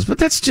it is. But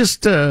that's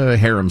just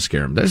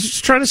harem-scarum. That's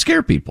just trying to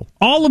scare people.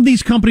 All of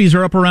these companies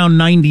are up around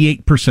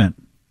 98%.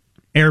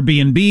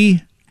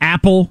 Airbnb,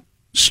 Apple,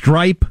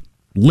 Stripe,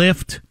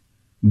 Lyft,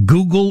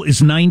 Google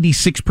is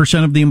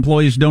 96% of the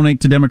employees donate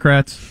to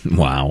Democrats.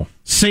 Wow.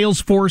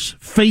 Salesforce,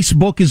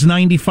 Facebook is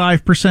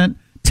 95%.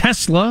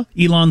 Tesla,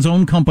 Elon's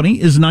own company,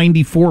 is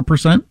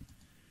 94%.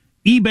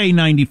 eBay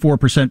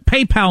 94%,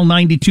 PayPal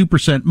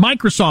 92%,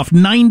 Microsoft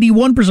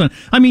 91%.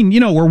 I mean,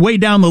 we're way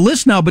down the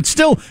list now, but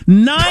still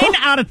 9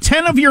 out of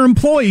 10 of your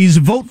employees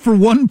vote for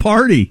one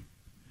party.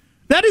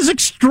 That is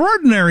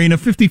extraordinary in a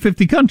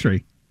 50-50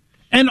 country.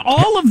 And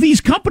all of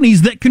these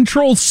companies that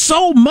control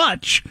so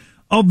much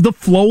of the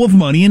flow of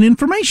money and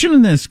information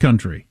in this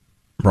country.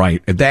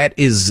 Right. That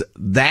is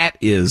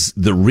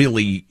the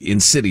really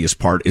insidious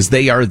part, is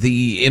they are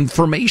the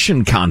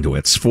information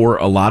conduits for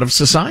a lot of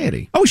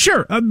society. Oh,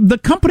 sure. The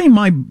company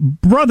my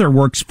brother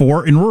works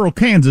for in rural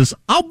Kansas,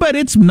 I'll bet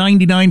it's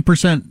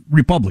 99%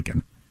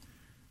 Republican.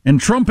 And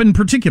Trump in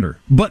particular.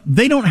 But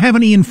they don't have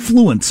any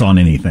influence on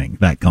anything,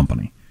 that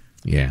company.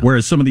 Yeah.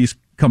 Whereas some of these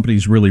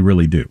companies really,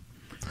 really do.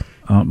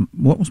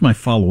 What was my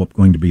follow-up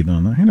going to be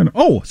then?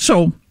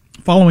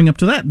 Following up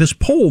to that, this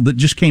poll that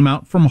just came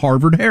out from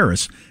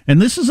Harvard-Harris.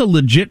 And this is a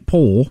legit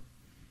poll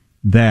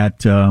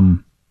that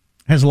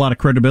has a lot of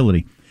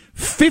credibility.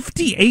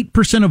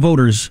 58% of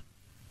voters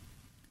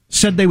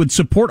said they would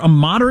support a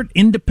moderate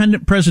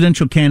independent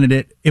presidential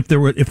candidate if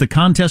the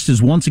contest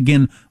is once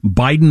again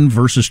Biden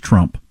versus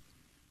Trump.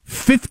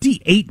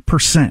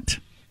 58%.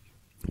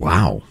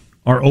 Wow.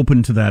 Are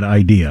open to that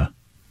idea.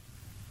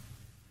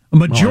 A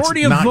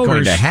majority of voters... It's not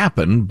going to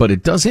happen, but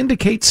it does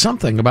indicate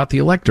something about the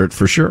electorate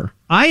for sure.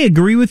 I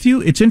agree with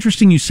you. It's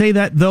interesting you say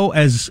that, though,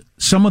 as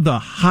some of the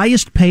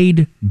highest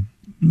paid,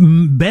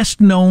 best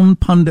known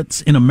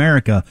pundits in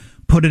America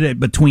put it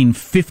at between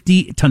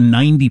 50 to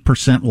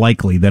 90%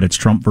 likely that it's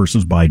Trump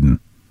versus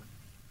Biden.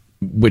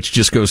 Which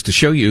just goes to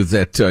show you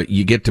that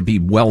you get to be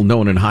well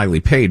known and highly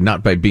paid,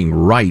 not by being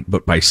right,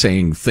 but by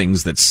saying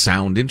things that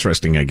sound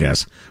interesting, I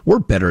guess. We're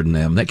better than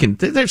them.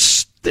 They're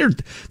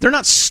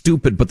not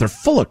stupid, but they're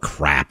full of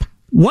crap.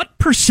 What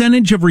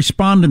percentage of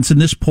respondents in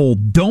this poll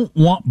don't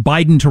want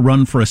Biden to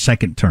run for a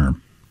second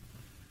term?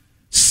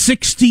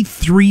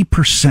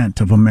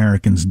 63% of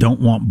Americans don't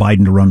want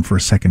Biden to run for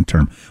a second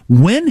term.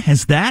 When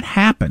has that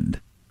happened?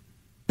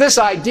 This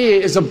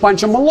idea is a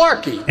bunch of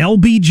malarkey.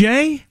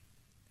 LBJ?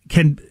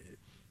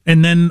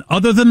 And then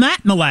other than that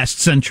in the last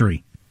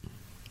century.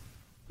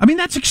 I mean,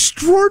 that's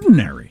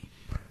extraordinary.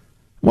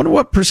 Wonder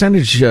what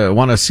percentage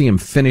want to see him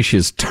finish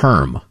his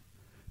term.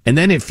 And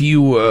then if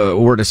you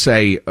were to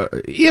say,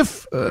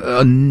 if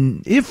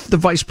the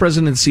vice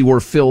presidency were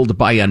filled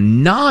by a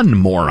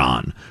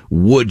non-moron,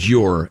 would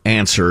your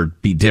answer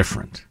be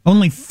different?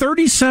 Only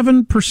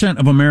 37%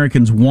 of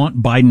Americans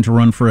want Biden to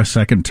run for a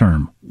second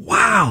term.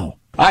 Wow.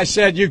 I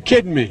said, you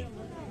kidding me?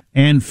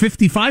 And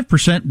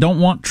 55%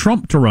 don't want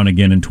Trump to run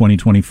again in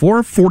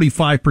 2024.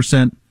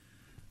 45%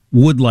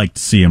 would like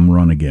to see him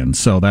run again.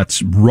 So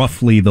that's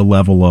roughly the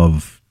level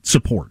of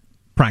support.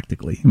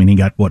 Practically. I mean, he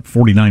got,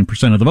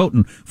 49% of the vote,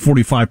 and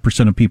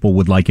 45% of people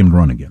would like him to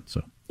run again.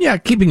 So, yeah,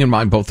 keeping in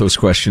mind both those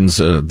questions,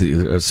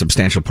 a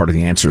substantial part of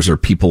the answers are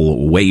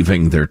people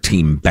waving their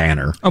team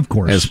banner. Of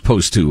course. As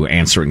opposed to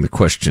answering the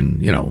question,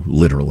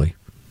 literally.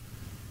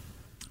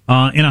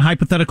 In a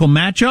hypothetical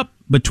matchup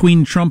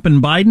between Trump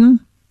and Biden,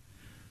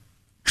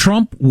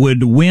 Trump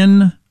would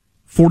win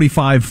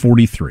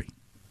 45-43.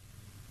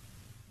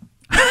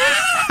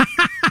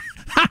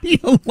 How do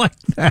you like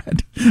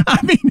that? I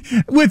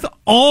mean, with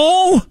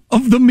all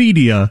of the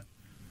media,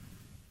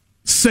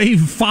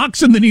 save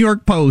Fox and the New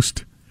York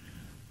Post,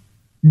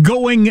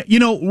 going,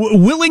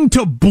 willing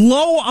to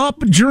blow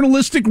up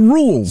journalistic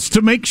rules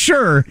to make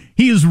sure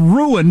he is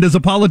ruined as a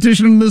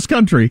politician in this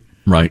country.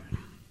 Right.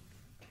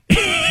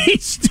 He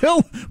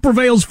still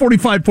prevails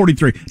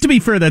 45-43. To be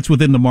fair, that's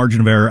within the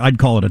margin of error. I'd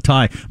call it a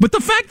tie. But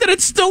the fact that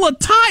it's still a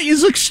tie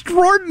is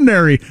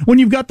extraordinary when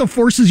you've got the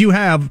forces you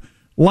have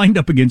lined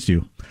up against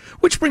you.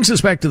 Which brings us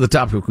back to the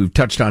topic we've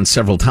touched on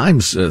several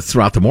times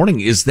throughout the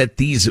morning, is that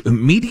these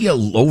media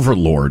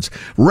overlords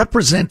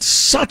represent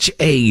such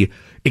a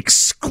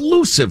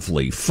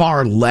exclusively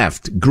far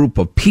left group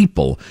of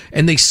people,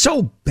 and they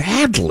so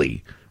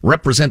badly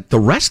represent the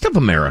rest of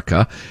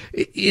America.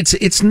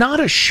 It's not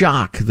a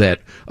shock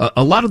that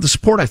a lot of the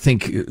support, I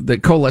think,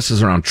 that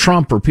coalesces around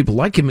Trump or people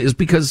like him is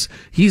because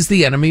he's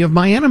the enemy of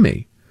my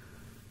enemy.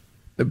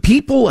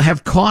 People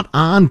have caught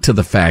on to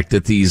the fact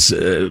that these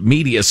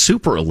media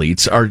super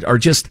elites are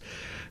just,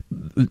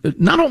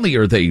 not only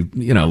are they,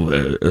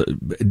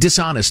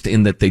 dishonest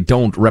in that they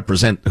don't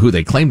represent who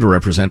they claim to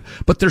represent,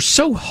 but they're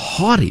so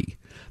haughty.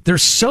 They're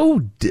so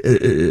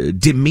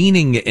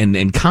demeaning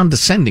and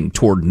condescending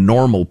toward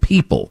normal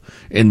people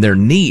and their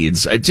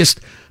needs.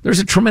 There's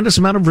a tremendous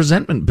amount of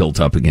resentment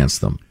built up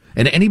against them.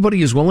 And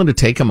anybody who's willing to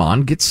take them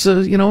on gets,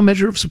 a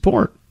measure of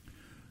support.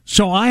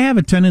 So I have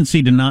a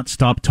tendency to not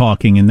stop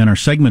talking, and then our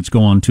segments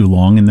go on too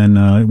long, and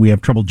then we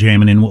have trouble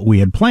jamming in what we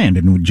had planned.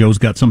 And Joe's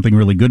got something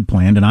really good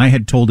planned, and I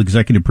had told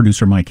executive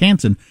producer Mike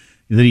Hansen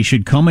that he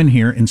should come in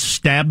here and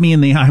stab me in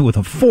the eye with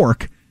a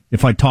fork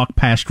if I talk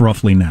past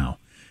roughly now.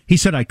 He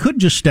said I could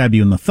just stab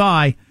you in the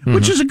thigh,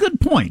 which is a good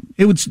point.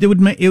 It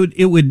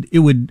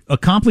would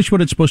accomplish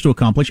what it's supposed to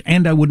accomplish,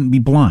 and I wouldn't be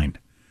blind.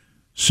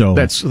 So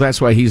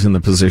that's why he's in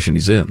the position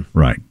he's in.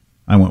 Right.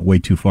 I went way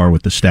too far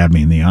with the stab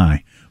me in the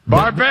eye.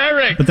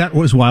 Barbaric! But that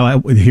was why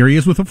here he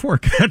is with a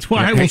fork. That's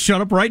why I will shut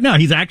up right now.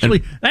 He's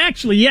actually,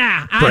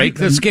 yeah. Break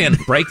the skin.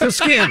 Break the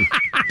skin.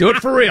 Do it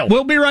for real.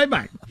 We'll be right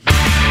back.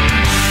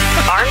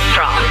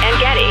 Armstrong and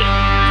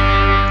Getty.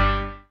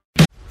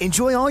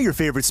 Enjoy all your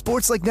favorite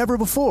sports like never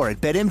before at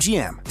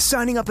BetMGM.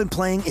 Signing up and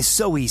playing is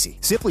so easy.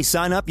 Simply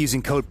sign up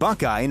using code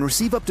Buckeye and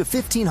receive up to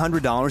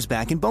 $1,500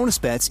 back in bonus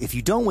bets if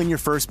you don't win your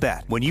first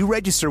bet. When you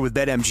register with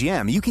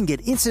BetMGM, you can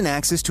get instant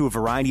access to a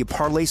variety of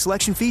parlay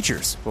selection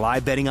features,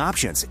 live betting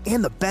options,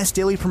 and the best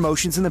daily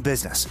promotions in the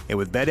business. And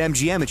with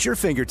BetMGM at your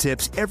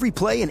fingertips, every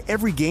play and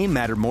every game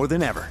matter more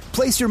than ever.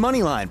 Place your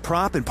moneyline,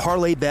 prop, and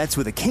parlay bets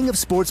with the king of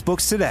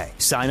sportsbooks today.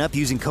 Sign up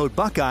using code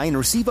Buckeye and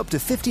receive up to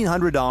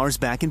 $1,500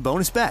 back in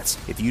bonus bets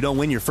if you don't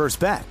win your first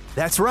bet.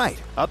 That's right,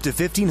 up to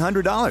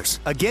 $1,500.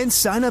 Again,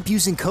 sign up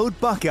using code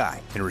Buckeye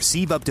and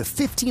receive up to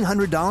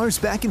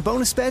 $1,500 back in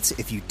bonus bets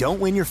if you don't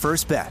win your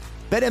first bet.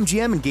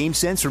 BetMGM and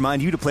GameSense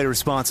remind you to play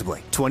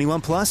responsibly.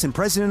 21 plus and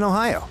present in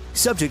Ohio.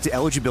 Subject to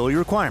eligibility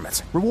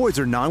requirements. Rewards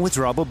are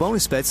non-withdrawable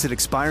bonus bets that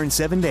expire in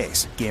 7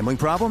 days. Gambling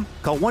problem?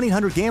 Call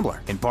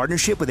 1-800-GAMBLER in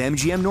partnership with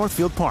MGM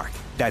Northfield Park.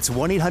 That's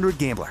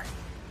 1-800-GAMBLER.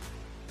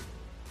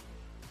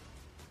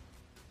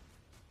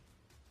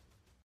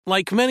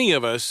 Like many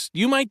of us,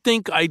 you might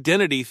think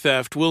identity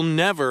theft will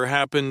never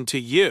happen to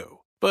you.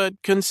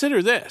 But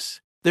consider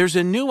this. There's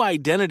a new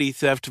identity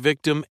theft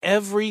victim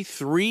every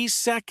 3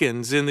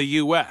 seconds in the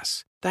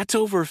U.S. That's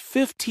over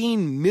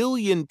 15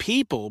 million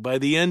people by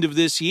the end of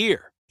this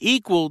year,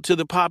 equal to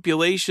the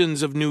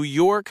populations of New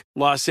York,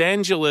 Los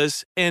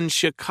Angeles, and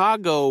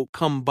Chicago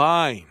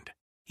combined.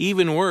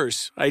 Even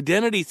worse,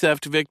 identity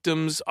theft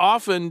victims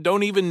often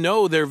don't even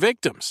know they're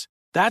victims.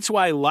 That's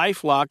why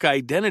LifeLock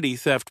Identity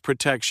Theft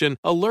Protection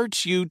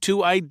alerts you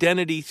to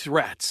identity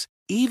threats,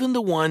 even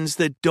the ones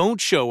that don't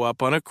show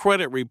up on a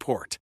credit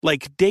report,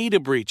 like data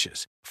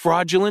breaches,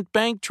 fraudulent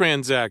bank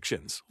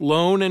transactions,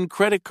 loan and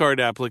credit card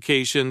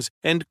applications,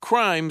 and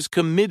crimes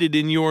committed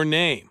in your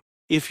name.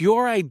 If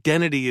your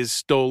identity is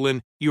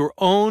stolen, your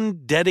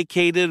own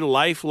dedicated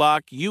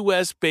LifeLock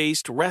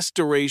U.S.-based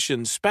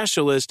restoration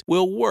specialist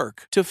will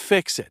work to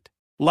fix it.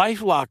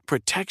 LifeLock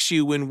protects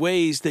you in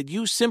ways that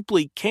you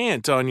simply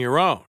can't on your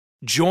own.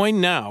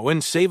 Join now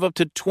and save up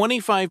to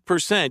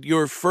 25%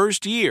 your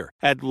first year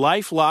at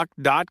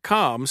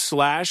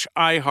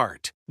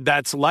LifeLock.com/iHeart.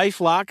 That's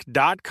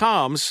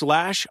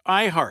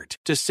LifeLock.com/iHeart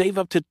to save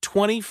up to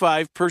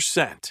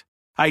 25%.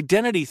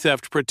 Identity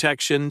theft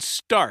protection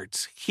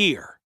starts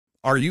here.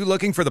 Are you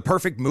looking for the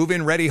perfect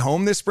move-in ready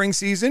home this spring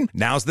season?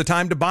 Now's the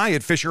time to buy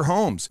at Fisher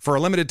Homes. For a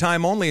limited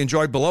time only,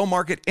 enjoy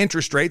below-market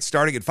interest rates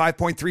starting at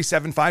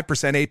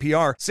 5.375%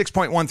 APR,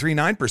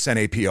 6.139%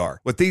 APR.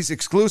 With these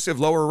exclusive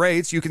lower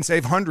rates, you can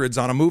save hundreds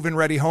on a move-in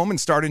ready home and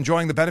start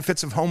enjoying the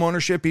benefits of home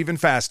ownership even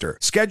faster.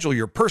 Schedule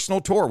your personal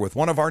tour with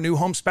one of our new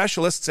home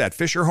specialists at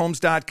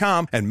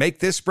FisherHomes.com and make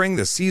this spring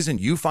the season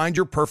you find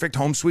your perfect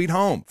home sweet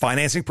home.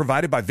 Financing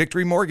provided by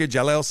Victory Mortgage,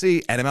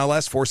 LLC,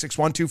 NMLS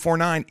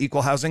 461249,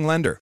 Equal Housing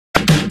Lender.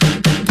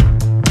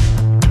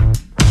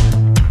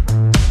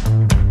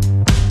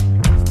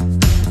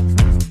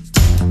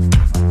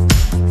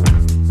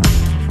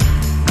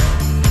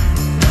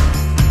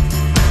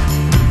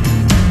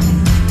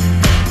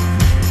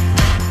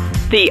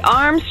 The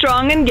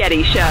Armstrong and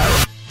Getty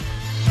Show.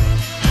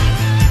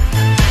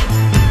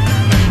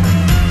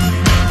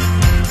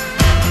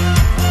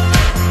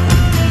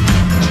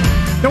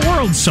 The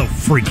world's so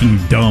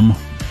freaking dumb.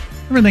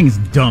 Everything's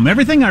dumb.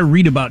 Everything I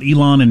read about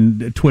Elon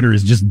and Twitter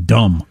is just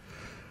dumb.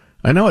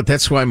 I know it.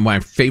 That's why my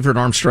favorite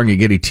Armstrong and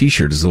Getty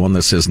t-shirt is the one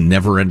that says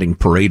never-ending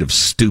parade of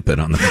stupid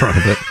on the front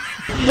of it.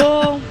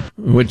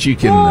 Which you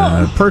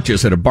can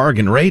purchase at a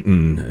bargain rate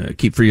and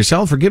keep for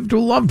yourself or give to a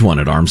loved one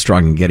at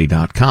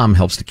ArmstrongandGetty.com.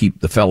 Helps to keep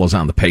the fellows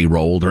on the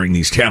payroll during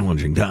these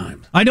challenging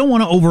times. I don't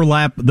want to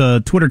overlap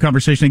the Twitter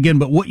conversation again,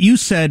 but what you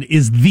said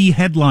is the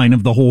headline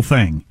of the whole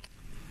thing.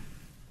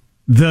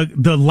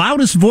 The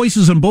loudest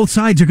voices on both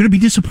sides are going to be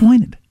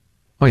disappointed.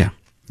 Oh, yeah.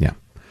 Yeah.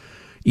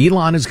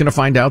 Elon is going to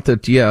find out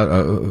that,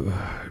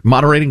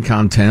 moderating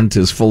content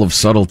is full of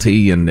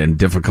subtlety and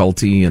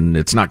difficulty, and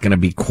it's not going to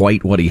be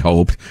quite what he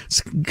hoped. It's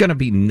going to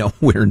be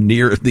nowhere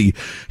near the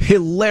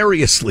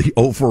hilariously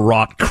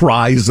overwrought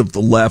cries of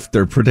the left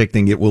they're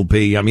predicting it will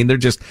be. I mean, they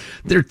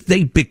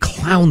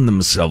beclown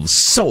themselves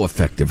so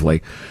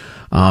effectively.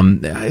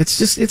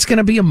 It's going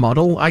to be a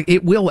muddle.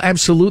 It will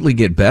absolutely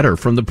get better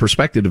from the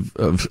perspective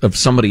of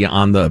somebody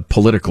on the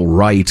political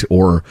right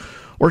or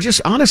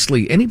just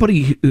honestly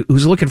anybody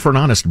who's looking for an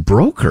honest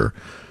broker.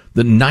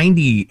 The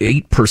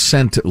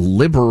 98%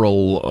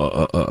 liberal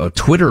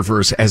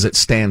Twitterverse as it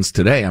stands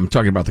today, I'm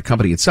talking about the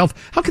company itself,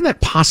 how can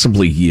that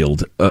possibly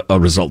yield a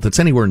result that's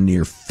anywhere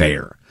near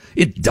fair?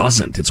 It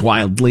doesn't. It's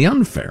wildly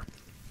unfair.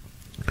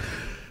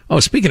 Oh,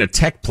 speaking of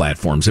tech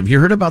platforms, have you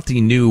heard about the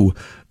new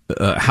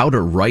How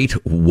to Write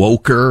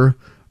Woker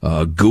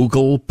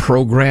Google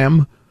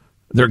program?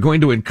 They're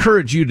going to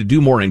encourage you to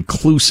do more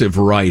inclusive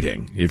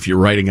writing if you're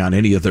writing on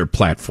any of their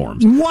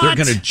platforms. What? They're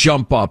going to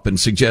jump up and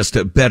suggest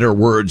better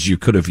words you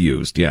could have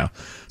used. Yeah.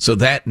 So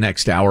that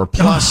next hour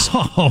plus.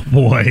 Oh,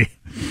 boy.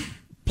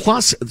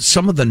 Plus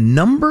some of the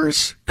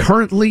numbers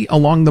currently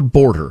along the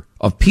border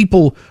of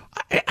people.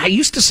 I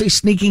used to say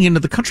sneaking into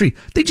the country.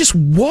 They just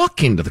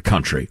walk into the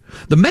country.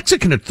 The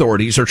Mexican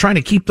authorities are trying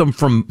to keep them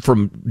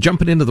from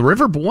jumping into the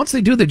river, but once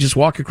they do, they just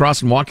walk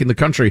across and walk in the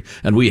country,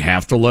 and we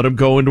have to let them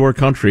go into our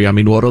country. I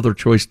mean, what other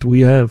choice do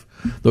we have?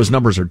 Those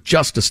numbers are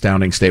just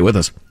astounding. Stay with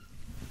us.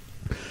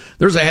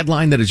 There's a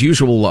headline that, as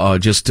usual,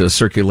 just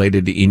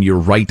circulated in your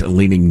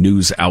right-leaning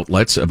news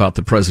outlets about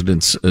the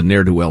president's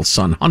ne'er-do-well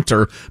son,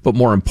 Hunter, but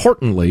more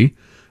importantly,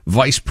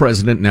 Vice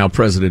President, now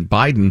President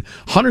Biden,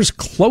 Hunter's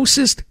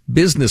closest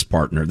business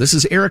partner. This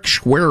is Eric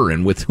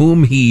Schwerin, with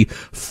whom he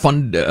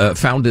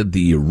founded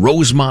the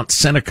Rosemont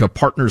Seneca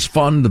Partners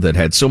Fund that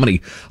had so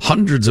many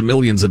hundreds of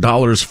millions of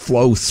dollars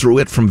flow through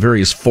it from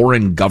various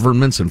foreign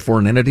governments and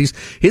foreign entities.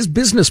 His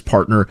business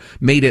partner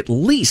made at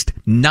least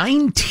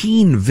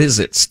 19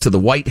 visits to the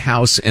White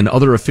House and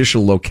other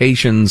official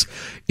locations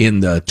in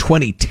the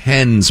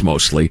 2010s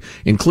mostly,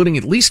 including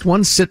at least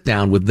one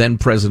sit-down with then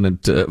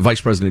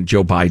Vice President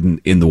Joe Biden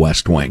in the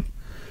West Wing.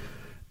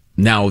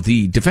 Now,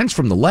 the defense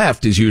from the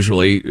left is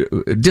usually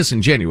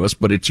disingenuous,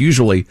 but it's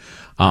usually,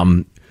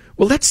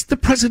 that's the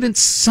president's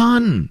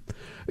son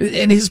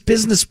and his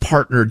business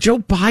partner. Joe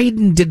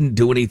Biden didn't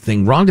do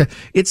anything wrong.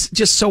 It's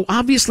just so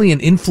obviously an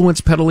influence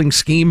peddling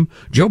scheme.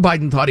 Joe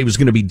Biden thought he was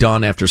going to be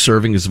done after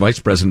serving as vice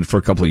president for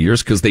a couple of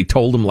years because they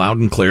told him loud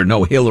and clear,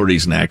 no,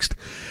 Hillary's next.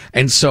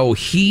 And so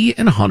he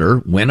and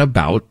Hunter went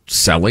about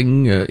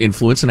selling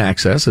influence and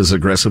access as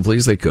aggressively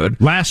as they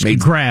could. Last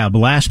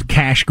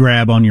cash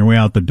grab on your way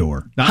out the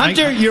door.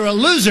 Hunter, you're a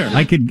loser.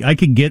 I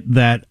could get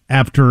that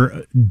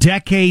after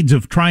decades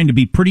of trying to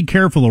be pretty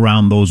careful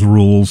around those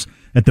rules.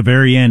 At the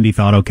very end, he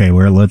thought, okay,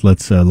 well,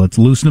 let's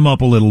loosen him up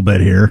a little bit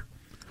here.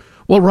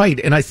 Well, right,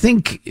 and I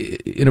think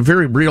in a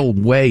very real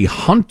way,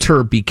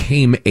 Hunter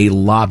became a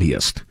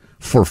lobbyist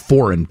for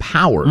foreign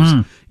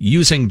powers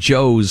using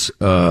Joe's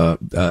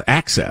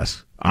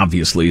access,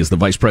 obviously, as the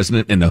vice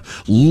president and a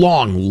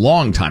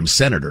long time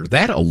senator.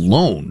 That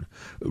alone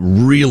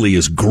really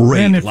is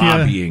great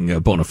lobbying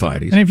bona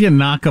fides. And if you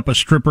knock up a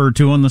stripper or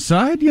two on the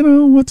side,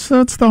 what's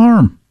the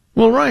harm?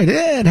 Well, right.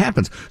 It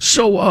happens.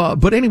 So,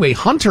 but anyway,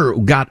 Hunter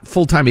got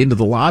full-time into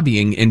the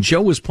lobbying, and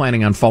Joe was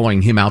planning on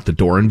following him out the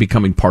door and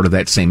becoming part of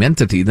that same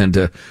entity. Then,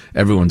 to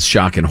everyone's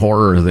shock and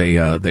horror,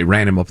 they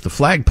ran him up the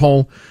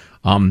flagpole.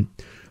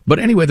 But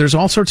anyway, there's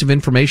all sorts of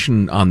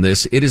information on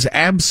this. It is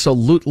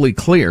absolutely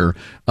clear,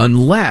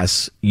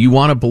 unless you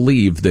want to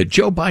believe that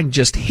Joe Biden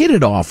just hit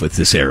it off with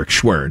this Eric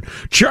Schwerin.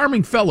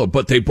 Charming fellow,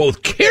 but they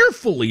both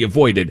carefully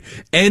avoided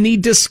any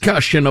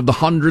discussion of the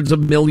hundreds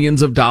of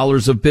millions of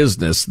dollars of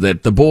business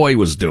that the boy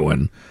was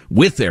doing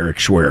with Eric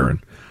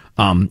Schwerin.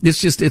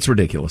 It's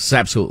ridiculous. It's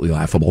absolutely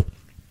laughable.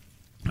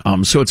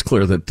 So it's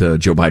clear that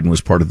Joe Biden was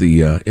part of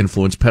the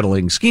influence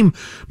peddling scheme,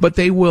 but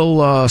they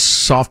will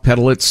soft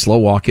pedal it, slow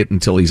walk it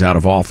until he's out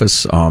of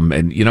office.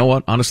 And you know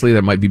what? Honestly,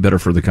 that might be better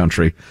for the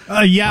country.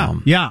 That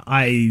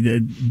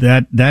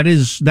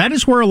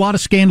is where a lot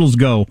of scandals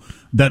go.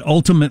 That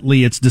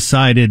ultimately it's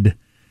decided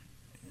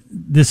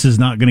this is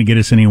not going to get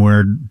us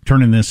anywhere.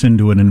 Turning this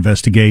into an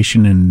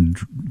investigation and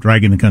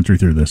dragging the country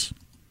through this,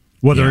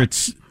 whether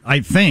it's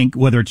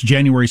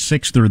January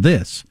 6th or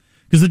this.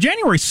 Because the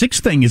January 6th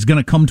thing is going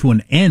to come to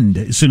an end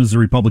as soon as the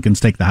Republicans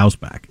take the House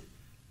back.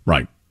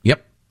 Right.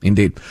 Yep.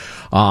 Indeed.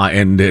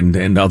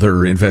 And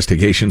other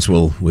investigations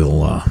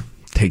will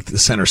take the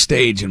center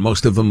stage, and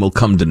most of them will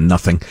come to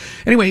nothing.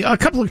 Anyway, a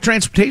couple of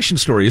transportation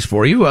stories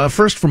for you.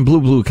 First from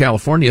Blue,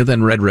 California,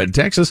 then Red,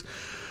 Texas.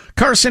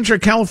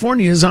 Car-centric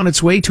California is on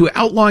its way to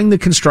outlawing the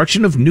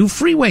construction of new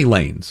freeway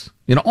lanes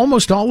in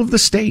almost all of the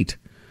state.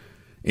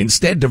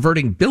 Instead,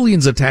 diverting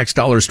billions of tax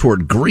dollars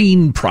toward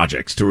green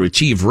projects to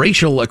achieve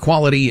racial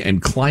equality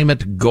and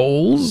climate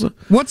goals.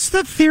 What's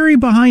the theory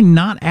behind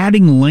not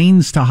adding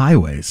lanes to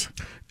highways?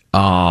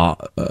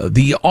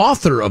 The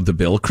author of the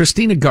bill,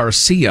 Christina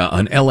Garcia,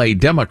 an L.A.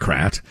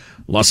 Democrat,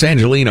 Los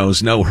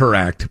Angelinos know her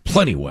act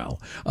plenty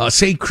well,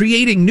 say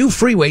creating new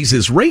freeways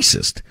is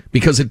racist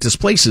because it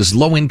displaces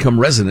low-income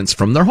residents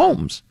from their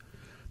homes.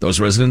 Those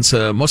residents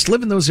must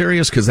live in those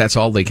areas because that's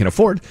all they can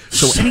afford.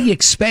 So any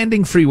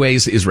expanding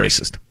freeways is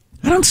racist.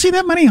 I don't see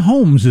that many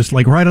homes just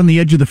like right on the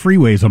edge of the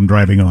freeways I'm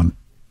driving on.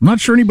 I'm not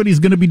sure anybody's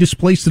going to be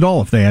displaced at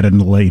all if they add in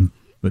the lane.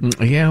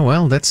 But yeah,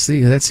 well, that's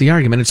the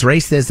argument. It's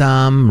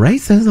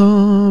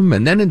racism.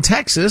 And then in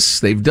Texas,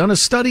 they've done a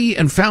study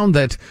and found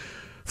that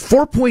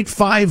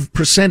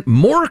 4.5%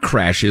 more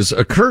crashes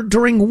occurred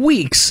during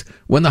weeks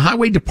when the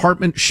highway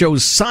department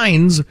shows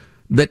signs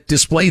that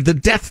display the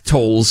death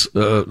tolls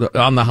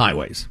on the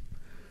highways.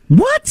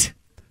 What?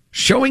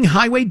 Showing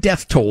highway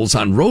death tolls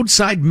on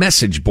roadside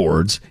message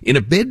boards in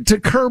a bid to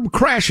curb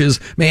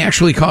crashes may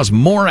actually cause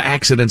more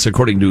accidents,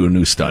 according to a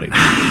new study.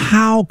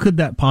 How could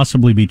that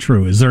possibly be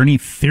true? Is there any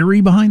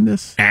theory behind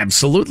this?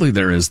 Absolutely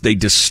there is. They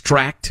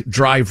distract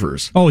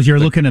drivers. Oh, you're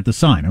looking at the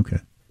sign. Okay.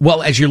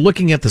 Well, as you're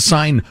looking at the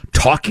sign,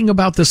 talking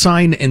about the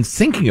sign, and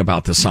thinking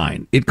about the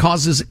sign, it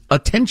causes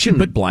attention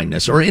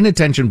blindness or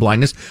inattention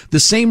blindness. The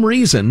same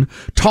reason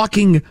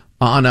talking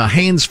on a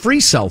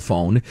hands-free cell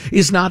phone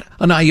is not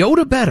an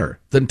iota better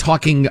than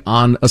talking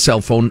on a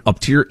cell phone up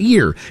to your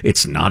ear.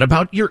 It's not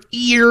about your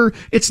ear.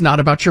 It's not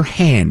about your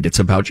hand. It's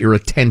about your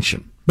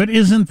attention. But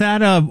isn't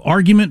that an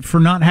argument for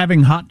not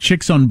having hot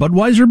chicks on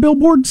Budweiser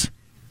billboards?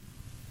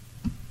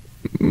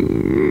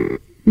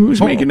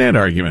 Who's making that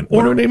argument?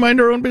 Or don't they mind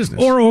their own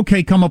business? Or,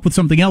 okay, come up with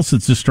something else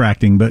that's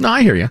distracting. But no,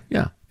 I hear you.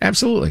 Yeah,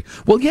 absolutely.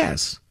 Well,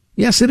 yes.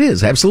 Yes, it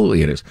is.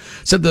 Absolutely it is.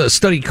 Said the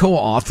study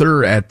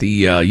co-author at the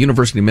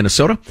University of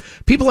Minnesota.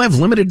 People have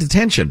limited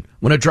attention.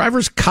 When a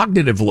driver's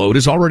cognitive load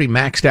is already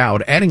maxed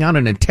out, adding on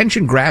an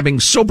attention-grabbing,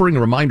 sobering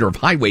reminder of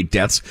highway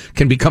deaths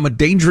can become a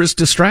dangerous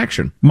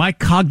distraction. My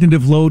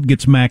cognitive load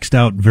gets maxed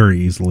out very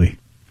easily.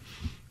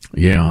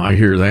 Yeah, I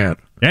hear that.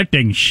 That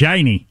thing's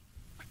shiny.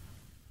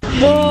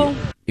 Well,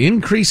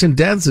 increase in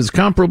deaths is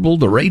comparable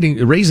to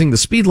raising the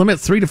speed limit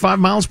 3 to 5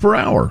 miles per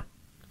hour.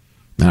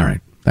 All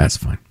right, that's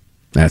fine.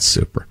 That's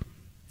super.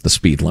 The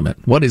speed limit.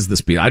 What is the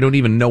speed? I don't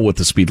even know what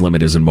the speed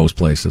limit is in most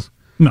places.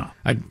 No.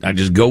 I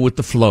just go with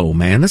the flow,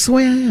 man. That's the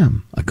way I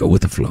am. I go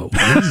with the flow.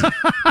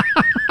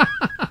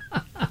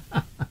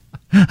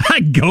 I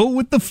go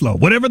with the flow.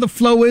 Whatever the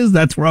flow is,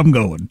 that's where I'm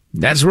going.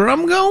 That's where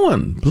I'm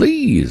going.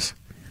 Please.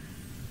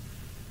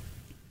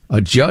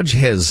 A judge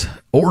has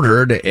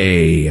ordered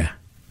the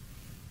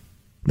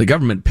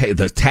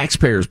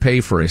taxpayers pay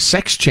for a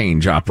sex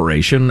change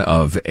operation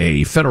of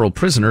a federal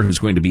prisoner who's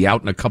going to be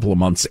out in a couple of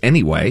months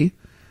anyway.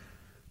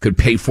 Could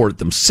pay for it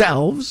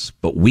themselves,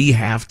 but we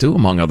have to,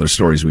 among other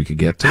stories we could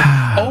get to.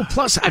 Oh,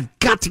 plus I've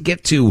got to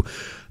get to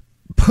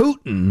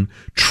Putin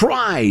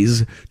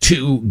tries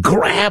to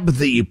grab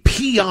the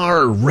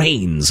PR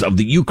reins of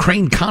the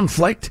Ukraine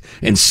conflict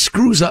and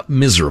screws up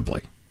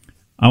miserably.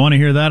 I want to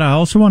hear that. I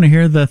also want to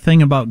hear the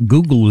thing about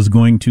Google is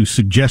going to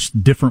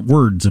suggest different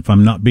words if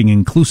I'm not being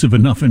inclusive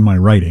enough in my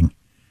writing.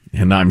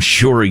 And I'm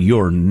sure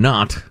you're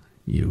not,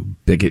 you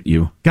bigot,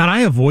 you. God,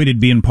 I avoided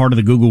being part of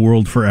the Google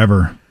world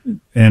forever.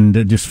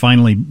 And just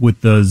finally, with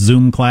the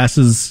Zoom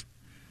classes,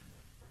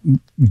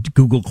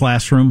 Google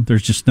Classroom,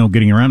 there's just no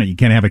getting around it. You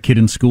can't have a kid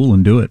in school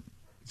and do it.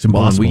 It's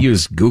impossible. Well, we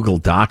use Google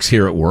Docs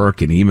here at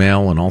work and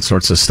email and all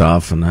sorts of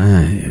stuff. And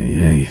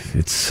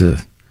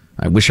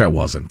I wish I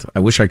wasn't. I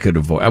wish I could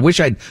avoid. I wish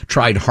I'd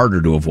tried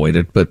harder to avoid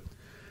it, but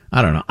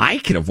I don't know. I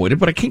can avoid it,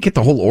 but I can't get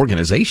the whole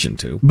organization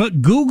to.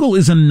 But Google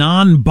is a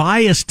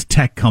non-biased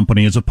tech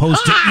company as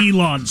opposed to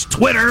Elon's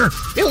Twitter.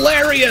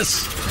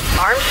 Hilarious.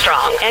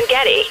 Armstrong and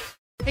Getty.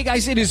 Hey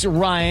guys, it is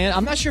Ryan.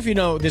 I'm not sure if you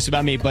know this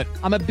about me, but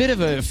I'm a bit of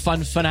a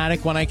fun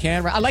fanatic when I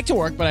can. I like to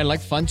work, but I like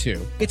fun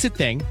too. It's a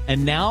thing.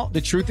 And now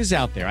the truth is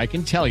out there. I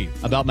can tell you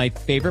about my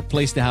favorite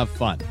place to have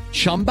fun.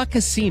 Chumba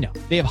Casino.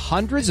 They have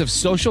hundreds of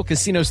social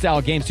casino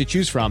style games to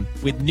choose from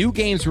with new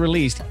games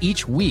released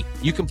each week.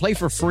 You can play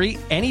for free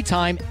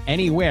anytime,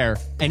 anywhere.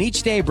 And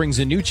each day brings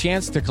a new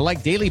chance to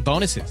collect daily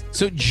bonuses.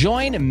 So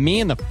join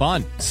me in the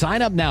fun.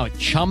 Sign up now at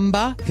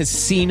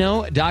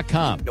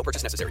ChumbaCasino.com. No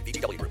purchase necessary.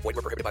 VGW. Void where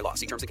prohibited by law.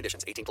 See terms and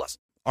conditions. 18+.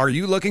 Are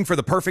you looking for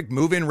the perfect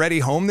move-in ready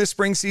home this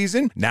spring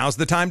season? Now's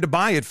the time to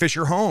buy at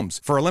Fisher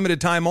Homes. For a limited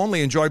time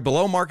only, enjoy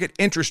below-market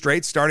interest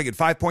rates starting at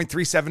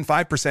 5.375%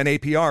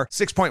 APR,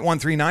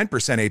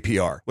 6.139%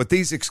 APR. With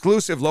these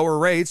exclusive lower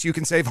rates, you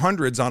can save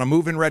hundreds on a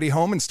move-in ready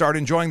home and start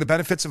enjoying the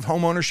benefits of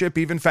home ownership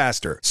even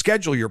faster.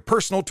 Schedule your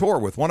personal tour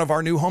with one of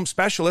our new home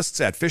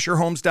specialists at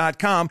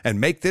FisherHomes.com and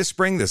make this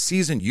spring the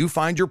season you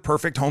find your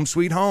perfect home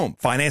sweet home.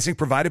 Financing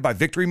provided by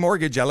Victory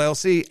Mortgage,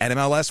 LLC,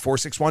 NMLS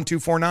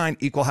 461249,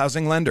 Equal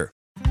Housing Lender.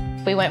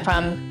 We went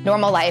from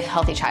normal life,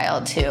 healthy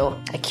child to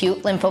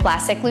acute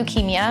lymphoblastic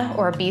leukemia,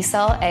 or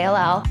B-cell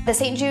ALL. The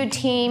St. Jude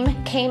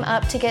team came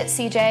up to get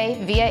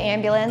CJ via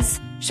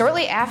ambulance.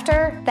 Shortly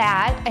after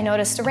that, I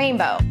noticed a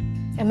rainbow.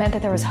 It meant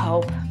that there was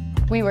hope.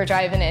 We were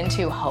driving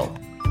into hope.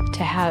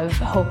 To have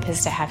hope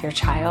is to have your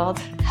child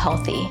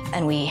healthy,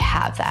 and we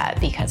have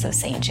that because of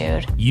St.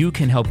 Jude. You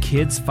can help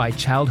kids fight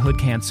childhood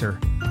cancer.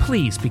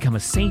 Please become a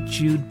St.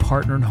 Jude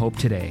Partner in Hope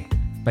today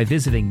by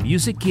visiting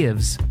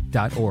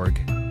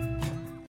musicgives.org.